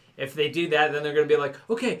 because if they do that, then they're going to be like,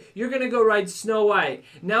 okay, you're going to go ride Snow White.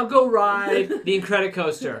 Now go ride the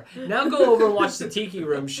Incredicoaster. Now go over and watch the Tiki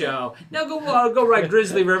Room show. Now go ride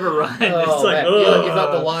Grizzly River Ride. Oh, It's like, man. You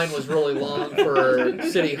thought the ugh. line was really long for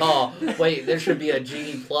City Hall. Wait, there should be a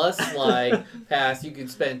Genie Plus pass. You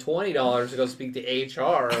could spend $20 to go speak to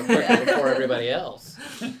HR before everybody else.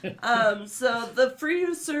 So the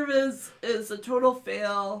free service is a total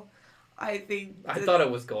fail. I think. I thought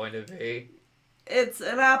it was going to be. It's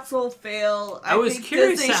an absolute fail. I was think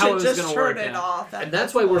curious Disney how it should was just gonna turn work it out. off. And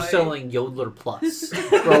that's why we're point. selling Yodeler Plus,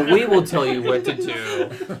 where we will tell you what to do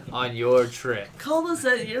on your trip. Call us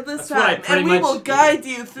at here this That's what I time, pretty and we much- will guide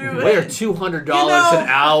you through We're it. $200 know, an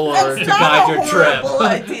hour That's to not guide a your trip. horrible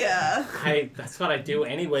idea. That's what I do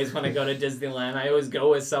anyways when I go to Disneyland. I always go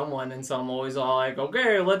with someone, and so I'm always all like,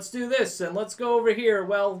 okay, let's do this, and let's go over here.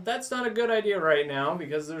 Well, that's not a good idea right now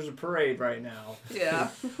because there's a parade right now. Yeah.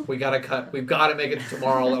 We gotta cut. We've got to make it to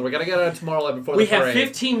tomorrow. We gotta get out of Tomorrowland before We the parade. have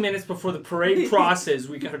 15 minutes before the parade crosses.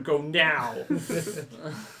 We gotta go now.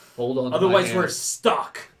 Hold on. To Otherwise, my we're hand.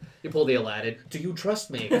 stuck. You pull the Aladdin. Do you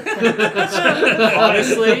trust me?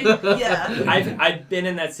 Honestly, Yeah. I've been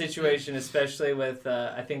in that situation, especially with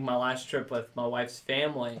I think my last trip with my wife's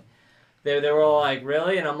family. They were all like,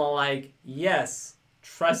 "Really?" And I'm all like, "Yes,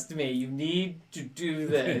 trust me. You need to do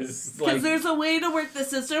this." Because there's a way to work the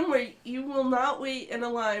system where you will not wait in a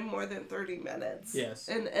line more than 30 minutes. Yes.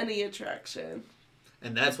 In any attraction.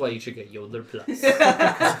 And that's why you should get Yodeler Plus.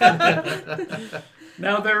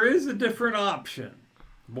 Now, there is a different option.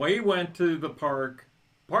 We went to the park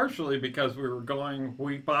partially because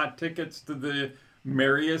we bought tickets to the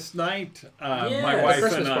merriest night. My Yeah, wife the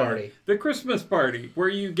Christmas and I. party. The Christmas party, where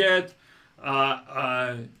you get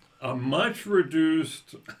a much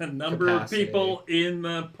reduced number Capacity. of people in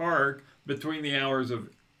the park between the hours of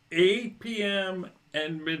 8 p.m.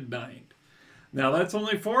 and midnight. Now, that's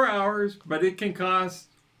only 4 hours, but it can cost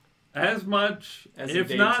as much, As a if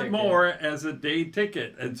day not ticket. more, as a day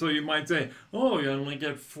ticket. And so you might say, oh, you only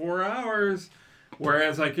get 4 hours,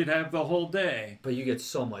 whereas I could have the whole day. But you get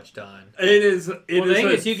so much done. It is. Well, the thing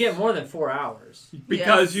a- is, you get more than 4 hours.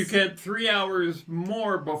 because Yes. you get 3 hours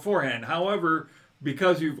more beforehand. However,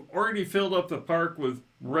 because you've already filled up the park with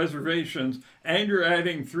reservations, and you're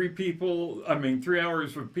adding 3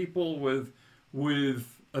 hours for people with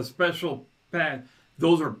a special pack.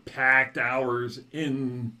 Those are packed hours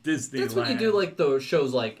in Disneyland. That's when you do like those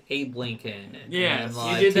shows like Abe Lincoln. Yes. And, You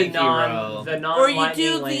like, did the Tiki Row. non Or you lightning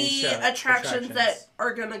do lane the attractions that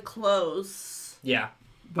are going to close. Yeah.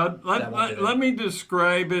 But That won't do it. let me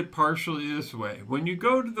describe it partially this way. When you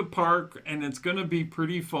go to the park and it's going to be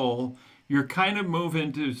pretty full, you're kind of move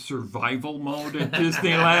into survival mode at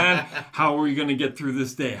Disneyland. How are we going to get through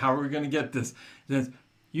this day? How are we going to get this?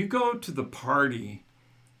 You go to the party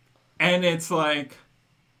and it's like,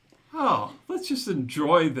 oh, let's just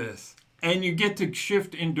enjoy this. And you get to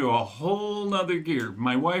shift into a whole nother gear.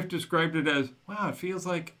 My wife described it as, wow, it feels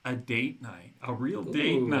like a date night, a real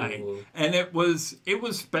date Ooh. night. And it was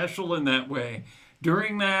special in that way.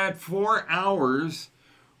 During that 4 hours,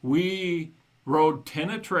 we rode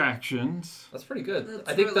 10 attractions. That's pretty good. That's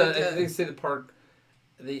I think really I good. think say the park,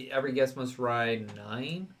 every guest must ride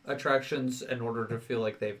 9 attractions in order to feel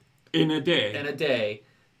like they've In a day. in a day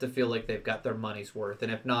to feel like they've got their money's worth.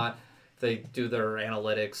 And if not, if they do their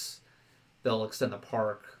analytics, they'll extend the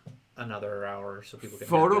park another hour so people can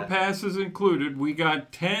Photo have that. passes included. We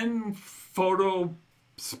got 10 photo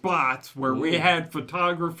spots where we Ooh. had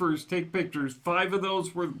photographers take pictures. 5 of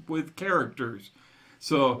those were with characters.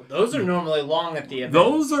 So Those are normally long at the event.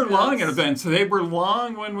 those are long at Yes. events. They were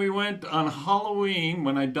long when we went on Halloween,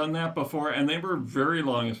 when I'd done that before, and they were very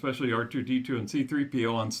long, especially R2-D2 and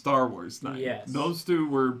C-3PO on Star Wars night. Yes. Those two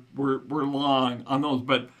were long on those,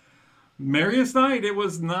 but Merriest Night, it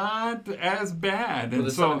was not as bad. Were And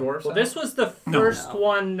the so Seven Dwarfs Well, out? this was the first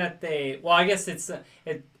one that they. Well, I guess it's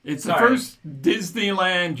it's sorry. the first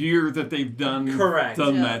Disneyland year that they've done Correct.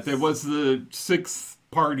 that. Yes. It was the 6th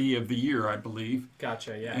party of the year, I believe.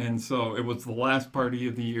 Gotcha. Yeah. And so it was the last party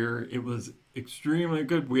of the year. It was extremely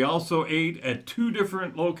good. We also ate at 2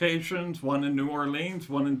 different locations, one in New Orleans,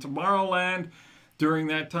 one in Tomorrowland during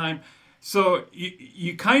that time. So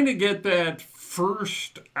you kind of get that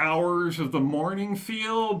first hours of the morning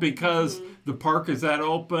feel because the park is that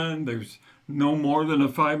open. There's no more than a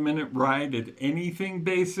 5-minute ride at anything,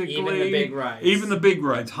 basically. Even the big rides. Even the big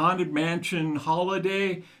rides. Haunted Mansion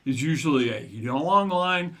Holiday is usually a long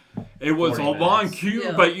line. It was 40 a long minutes. queue,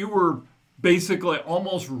 Yeah. but you were basically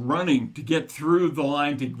almost running to get through the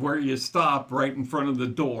line to where you stop right in front of the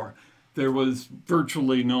door. There was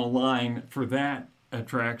virtually no line for that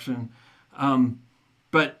attraction.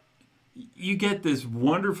 But you get this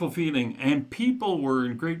wonderful feeling, and people were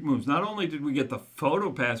in great moods. Not only did we get the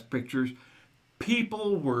photo pass pictures,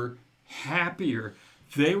 people were happier.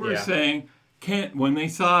 They were Yeah. saying, when they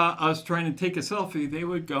saw us trying to take a selfie, they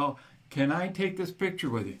would go, "Can I take this picture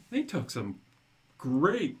with you?" They took some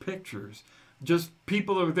great pictures. Just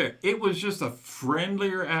people over there. It was just a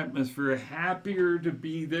friendlier atmosphere, happier to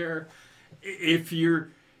be there. If you're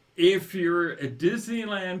a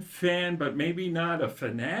Disneyland fan, but maybe not a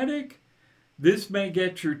fanatic, this may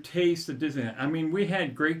get your taste of Disneyland. I mean, we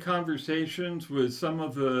had great conversations with some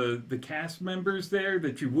of the cast members there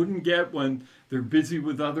that you wouldn't get when they're busy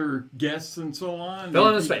with other guests and so on. Fill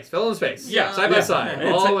in the space. Yeah. Side by side.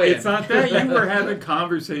 It's, all the way it's in. not that. You were having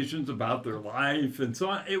conversations about their life and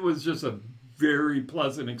so on. It was just a very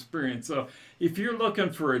pleasant experience. So if you're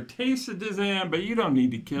looking for a taste of Disneyland, but you don't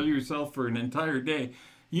need to kill yourself for an entire day,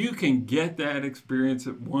 you can get that experience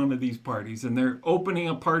at one of these parties. And they're opening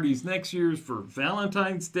up parties next year for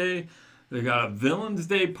Valentine's Day. They got a Villains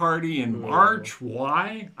Day party in March.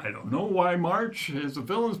 Why? I don't know why March is a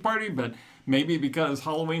Villains party, but maybe because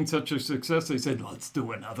Halloween's such a success, they said, let's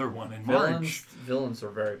do another one in March. Villains are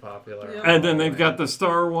very popular. Yeah. And then they've got the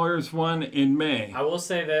Star Wars one in May. I will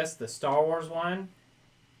say this, the Star Wars one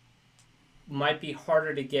might be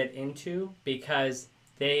harder to get into because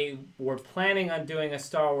they were planning on doing a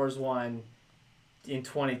Star Wars one in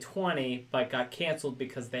 2020, but got canceled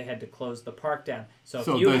because they had to close the park down. So if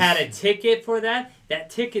you had a ticket for that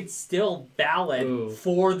ticket's still valid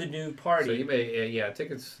for the new party. So you may,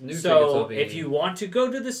 tickets, new tickets So will be... if you want to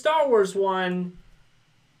go to the Star Wars one,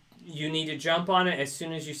 you need to jump on it as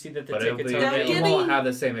soon as you see that the tickets are available. You won't have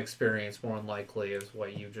the same experience, more than likely, as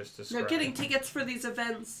what you just described. Now, getting tickets for these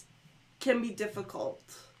events can be difficult.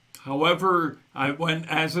 However,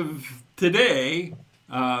 as of today,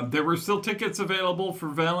 there were still tickets available for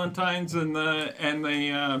Valentine's and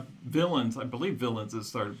the Villains. I believe Villains has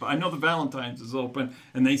started, but I know the Valentine's is open,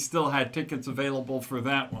 and they still had tickets available for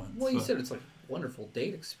that one. Well, you said it's like a wonderful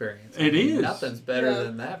date experience. It is. Nothing's better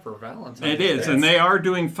than that for Valentine's Day. It is, and they are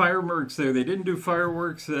doing fireworks there. They didn't do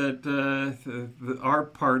fireworks at our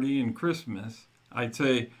party in Christmas. I'd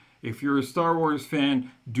say, if you're a Star Wars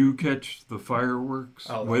fan, do catch the fireworks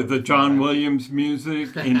with the John Williams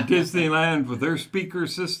music in Disneyland with their speaker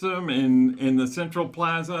system in the Central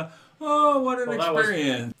Plaza. Oh, what an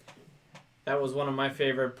experience. That was one of my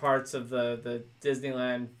favorite parts of the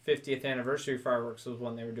Disneyland 50th anniversary fireworks was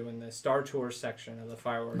when they were doing the Star Tours section of the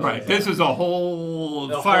fireworks. Right. This is a whole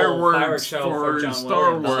The fireworks whole fireworks show for for John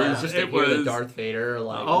Star Williams. Wars. Just It to hear the was Darth Vader,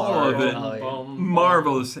 like all of it. Boom,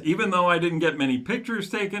 Marvelous. Even though I didn't get many pictures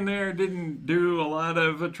taken there, didn't do a lot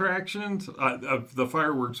of attractions, the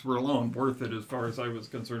fireworks were alone worth it as far as I was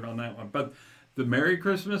concerned on that one. But the Merry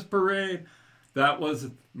Christmas Parade, that was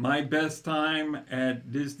my best time at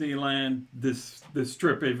Disneyland this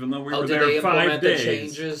trip, even though we were there 5 days. Did they implement the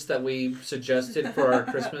changes that we suggested for our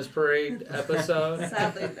Christmas parade episode?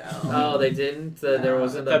 Sadly, no. Oh, they didn't? There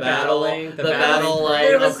wasn't the battle of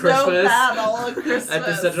There was Christmas? no battle of Christmas. At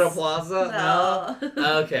the Central Plaza?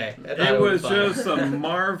 No. Okay. It was just a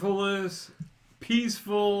marvelous,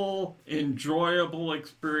 peaceful, enjoyable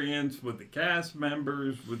experience with the cast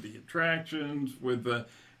members, with the attractions, with the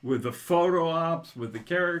photo ops, with the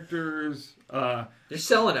characters. You're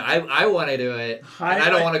selling it. I want to do it. And I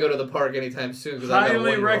don't want to go to the park anytime soon.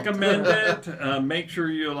 Highly recommend it. Make sure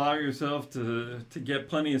you allow yourself to get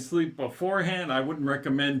plenty of sleep beforehand. I wouldn't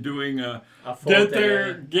recommend doing a full get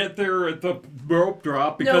day. there at the rope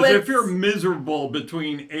drop, because if you're miserable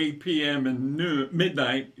between 8 p.m. and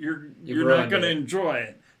midnight, you're not going to enjoy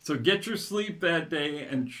it. So get your sleep that day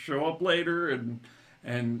and show up later and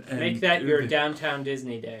make that your downtown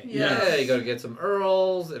Disney day. Yeah, you go to get some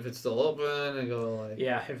Earls if it's still open, and go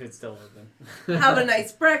if it's still open. Have a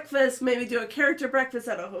nice breakfast, maybe do a character breakfast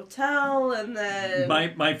at a hotel, and then...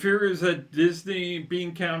 My fear is that Disney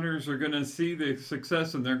bean counters are going to see the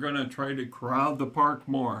success and they're going to try to crowd the park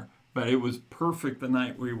more. But it was perfect the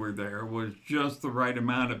night we were there. It was just the right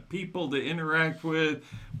amount of people to interact with,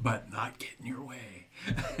 but not get in your way.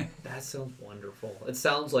 That sounds wonderful. It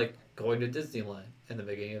sounds like going to Disneyland in the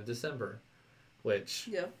beginning of December, which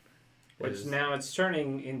now it's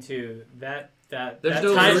turning into that There's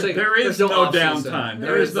no time. There is no downtime.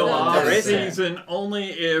 There is no off There season. Only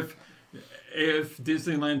if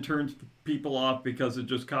Disneyland turns people off because it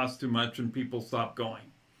just costs too much and people stop going.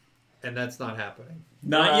 And that's not happening.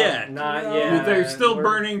 Not yet. Not yet. They're still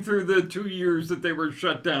burning through the 2 years that they were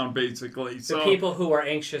shut down, basically. The So people who are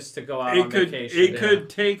anxious to go out on vacation. It could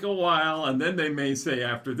take a while, and then they may say,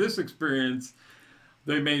 after this experience,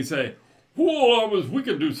 they may say, we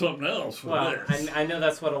could do something else for this. I know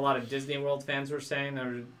that's what a lot of Disney World fans were saying.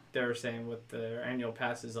 They were saying with their annual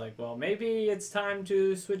passes, like, well, maybe it's time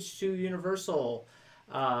to switch to Universal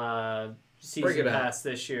season pass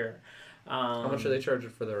this year. How much are they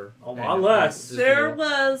charging for their... A lot less. There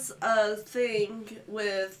was a thing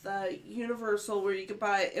with Universal where you could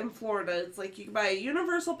buy it in Florida. It's like you could buy a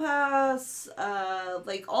Universal pass,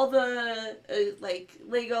 like all the, like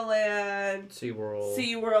Legoland,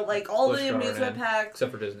 SeaWorld, like all Busch the amusement Gardens, packs.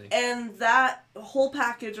 except for Disney. And that whole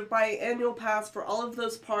package of buying annual pass for all of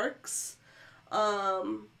those parks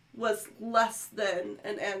was less than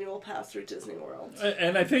an annual pass for Disney World.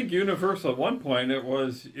 And I think Universal at one point it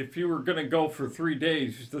was if you were going to go for 3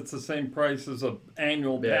 days, that's the same price as an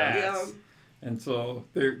annual pass. Yeah. And so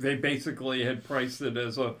they basically had priced it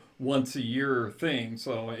as a once a year thing.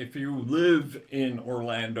 So if you live in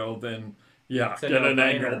Orlando, then It's a get an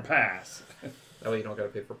no-brainer. annual pass. That way you don't got to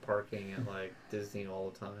pay for parking at like Disney all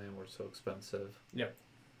the time. We're so expensive.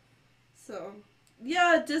 So,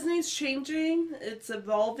 yeah, Disney's changing. It's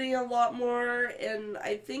evolving a lot more, and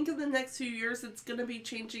I think in the next few years it's going to be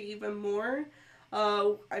changing even more.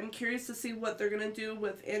 I'm curious to see what they're going to do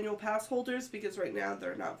with annual pass holders, because right now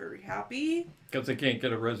they're not very happy. Because they can't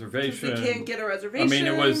get a reservation. They can't get a reservation. I mean,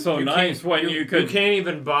 it was so nice when you could... You can't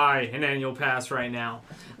even buy an annual pass right now.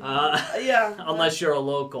 Yeah. Unless you're a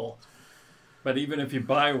local. But even if you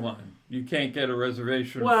buy one, you can't get a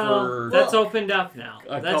reservation Well, for that's opened up now.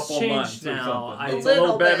 a That's couple changed months or now. something. It's a little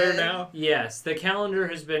little better bit. now. Yes, the calendar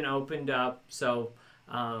has been opened up, so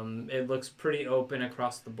it looks pretty open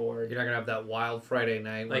across the board. You're not gonna have that wild Friday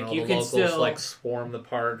night when Like, all you the can locals still- like swarm the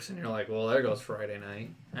parks, and you're like, well, there goes Friday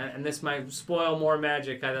night. And this might spoil more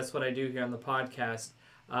magic. That's what I do here on the podcast.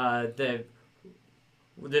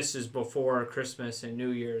 This is before Christmas and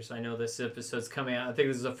New Year's. I know this episode's coming out. I think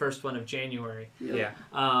this is the first one of January. Yeah.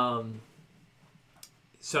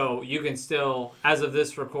 So you can still, as of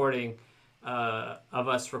this recording, of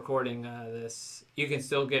us recording this, you can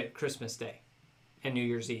still get Christmas Day and New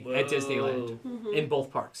Year's Eve at Disneyland in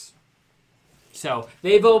both parks. So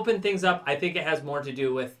they've opened things up. I think it has more to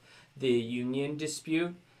do with the union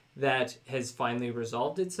dispute that has finally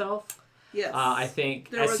resolved itself. Yes. I think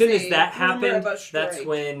There as was soon as a that rumor happened, of a that's strike.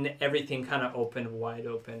 when everything kind of opened wide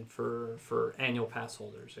open for annual pass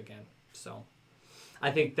holders again. So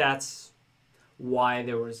I think that's why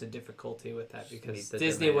there was a difficulty with that, because Meet the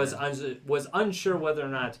Disney was demand. was unsure whether or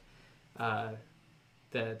not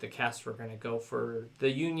the casts were going to go for, the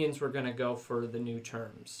unions were going to go for the new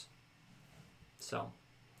terms. So,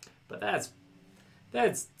 but that's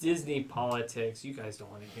Disney politics. You guys don't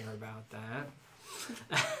want to hear about that.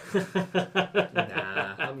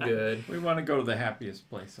 Nah, I'm good. We want to go to the happiest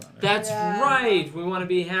place on earth. That's Yeah. right. We want to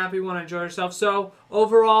be happy. We want to enjoy ourselves. So,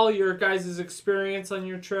 overall, your guys' experience on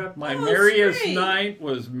your trip? My Oh, merriest great. night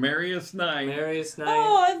was merriest night. Merriest night.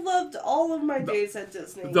 Oh, I loved all of my days at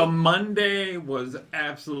Disney. The Monday was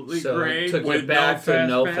absolutely So great. to with get back no to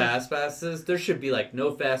no pass. fast passes, there should be like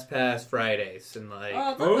no fast pass Fridays and like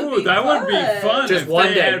Oh, that would be fun. Just if one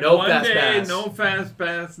they day, had no one fast day, pass. no fast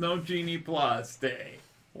pass, no Genie Plus day.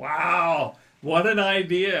 Wow, what an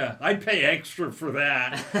idea! I'd pay extra for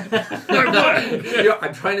that.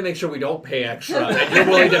 I'm trying to make sure we don't pay extra. And you're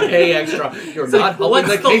willing to pay extra. You're not helping What's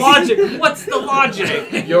the the case. logic? What's the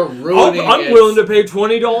logic? You're ruining I'm it. willing to pay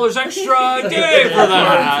 $20 extra a day for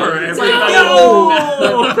that. For It's like,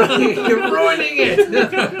 everybody. no! You're ruining it.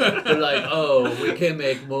 They're like, oh, we can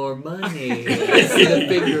make more money. See the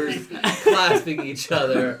fingers clasping each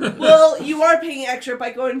other. Well, you are paying extra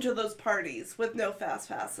by going to those parties with no fast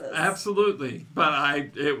passes. Absolutely, but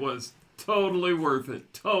it was totally worth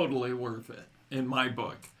it. Totally worth it in my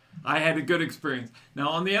book. I had a good experience. Now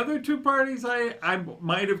on the other two parties, I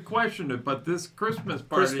might have questioned it, but this Christmas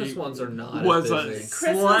party Christmas ones are not was as a busy.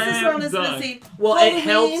 Christmas is not as slam busy. Well, Halloween it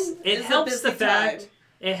helps. It is a helps busy the fact. time.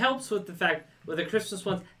 It helps with the fact with the Christmas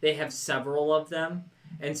ones they have several of them,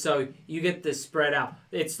 and so you get this spread out.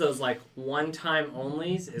 It's those like one-time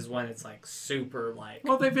onlys is when it's like super like.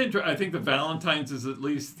 Well, I think the Valentine's is at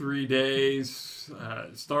least 3 days.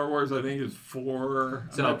 Star Wars, I think, is 4.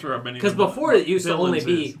 I'm not sure how many. Because before it used to only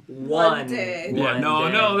be one day. Yeah, no,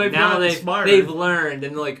 day. no, they've now gotten smarter. they've learned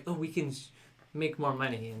and they're like, oh, we can make more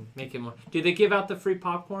money and make it more. Do they give out the free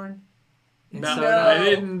popcorn? And No, soda? I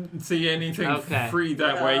didn't see anything Okay. free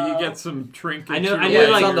that way. You get some trinkets. I know- or I know, Yeah,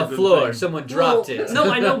 it's like- on the and floor. things. Someone dropped Well, it.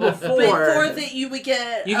 No, I know before. Before that, you would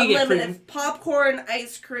get You could get unlimited popcorn,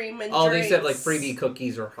 ice cream, and Oh, drinks. they said like freebie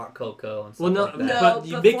cookies or hot cocoa and stuff Well, no, like that. No, but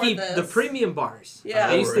before Mickey, this. the premium bars. Yeah.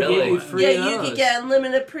 They used to really? give you free Yeah, of you those. could get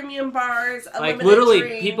unlimited premium bars, unlimited Like literally,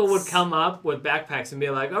 drinks. people would come up with backpacks and be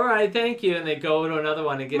like, "All right, thank you," and they go to another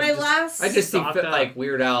one and get. My just- last. I just see Stocked up. like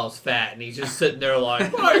Weird Al's fat, and he's just sitting there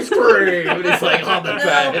like ice cream, and he's like on the No.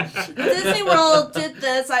 bench. Disney World did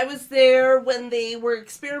this. I was there when they were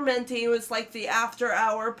experimenting. It was like the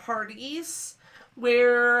after-hour parties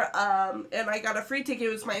where, and I got a free ticket.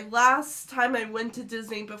 It was my last time I went to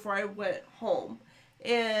Disney before I went home.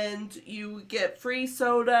 And you get free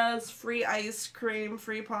sodas, free ice cream,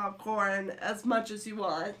 free popcorn, as much as you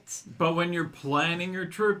want. But when you're planning your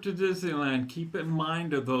trip to Disneyland, keep in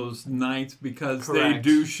mind of those nights because they Correct.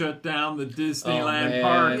 do shut down the Disneyland man.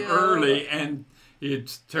 park Yeah. early, and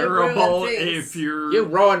It's terrible ruined things. if you're... You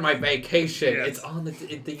ruined my vacation. Yes. It's on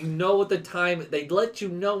you know what the time... They let you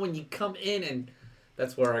know when you come in, and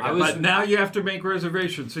that's where I got... But now you have to make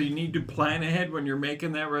reservations, so you need to plan ahead when you're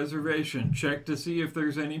making that reservation. Check to see if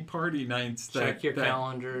there's any party nights. Check your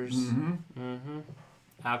calendars. Mm-hmm.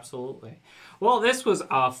 Absolutely. Well, this was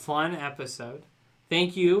a fun episode.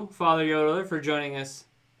 Thank you, Father Yodeler, for joining us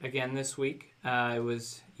again this week. It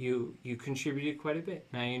was you contributed quite a bit,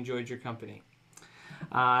 and I enjoyed your company.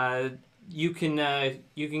 You can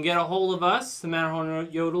get a hold of us, the Matterhorn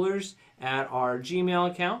Yodelers, at our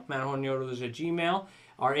Gmail account, MatterhornYodelers@gmail.com,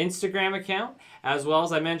 our Instagram account, as well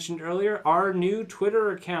as I mentioned earlier, our new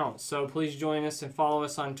Twitter account. So please join us and follow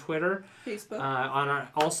us on Twitter. Facebook.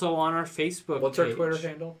 Also on our Facebook What's page. our Twitter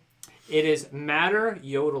handle? It is Matter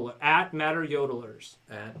Yodeler, at Matter Yodelers.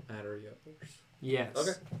 At Matter Yodelers. Yes.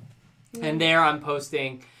 Okay. And there I'm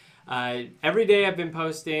posting, every day I've been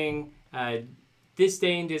posting this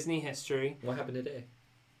day in Disney history. What happened today?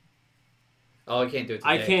 Oh, I can't do it today.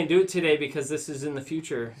 I can't do it today because this is in the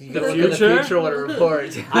future. The future would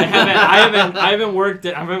report. I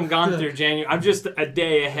haven't gone through January. I'm just a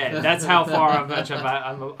day ahead. That's how far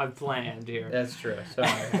I've planned here. That's true. Sorry.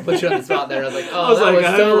 I put you on the spot there. I was like, oh, I was that like, was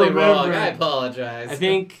I totally remember. wrong. I apologize. I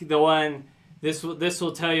think the one, this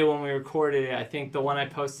will tell you when we recorded it. I think the one I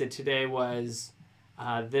posted today was,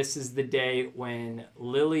 this is the day when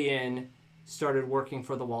Lillian started working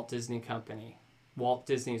for the Walt Disney Company. Walt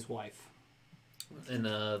Disney's wife. In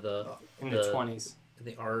the 20s.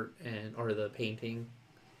 The art or the painting.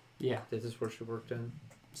 Yeah. This is where she worked in.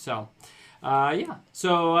 So, yeah.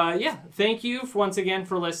 So, thank you once again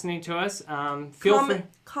for listening to us. Feel free.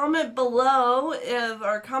 Comment below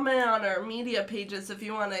or comment on our media pages if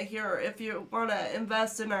you want to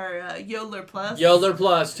invest in our Yodeler Plus. Yodeler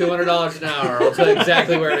Plus, $200 an hour. I'll tell you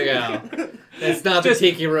exactly where to go. It's not the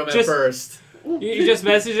tiki room at first. You just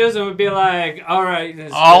message us and we'd be like, all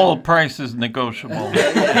right. All price is negotiable.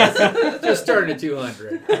 Just start at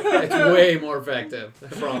 $200. It's way more effective. I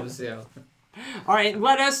promise you. All right,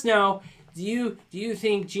 let us know. Do you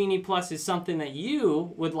think Genie Plus is something that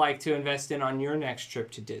you would like to invest in on your next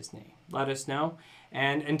trip to Disney? Let us know.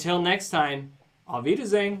 And until next time, Auf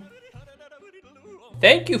Wiedersehen.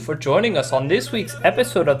 Thank you for joining us on this week's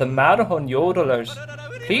episode of the Matterhorn Yodelers.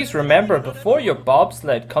 Please remember, before your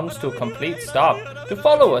bobsled comes to a complete stop, to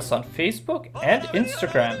follow us on Facebook and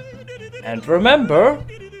Instagram. And remember...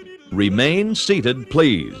 Remain seated,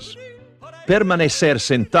 please. Permanecer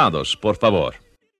sentados, por favor.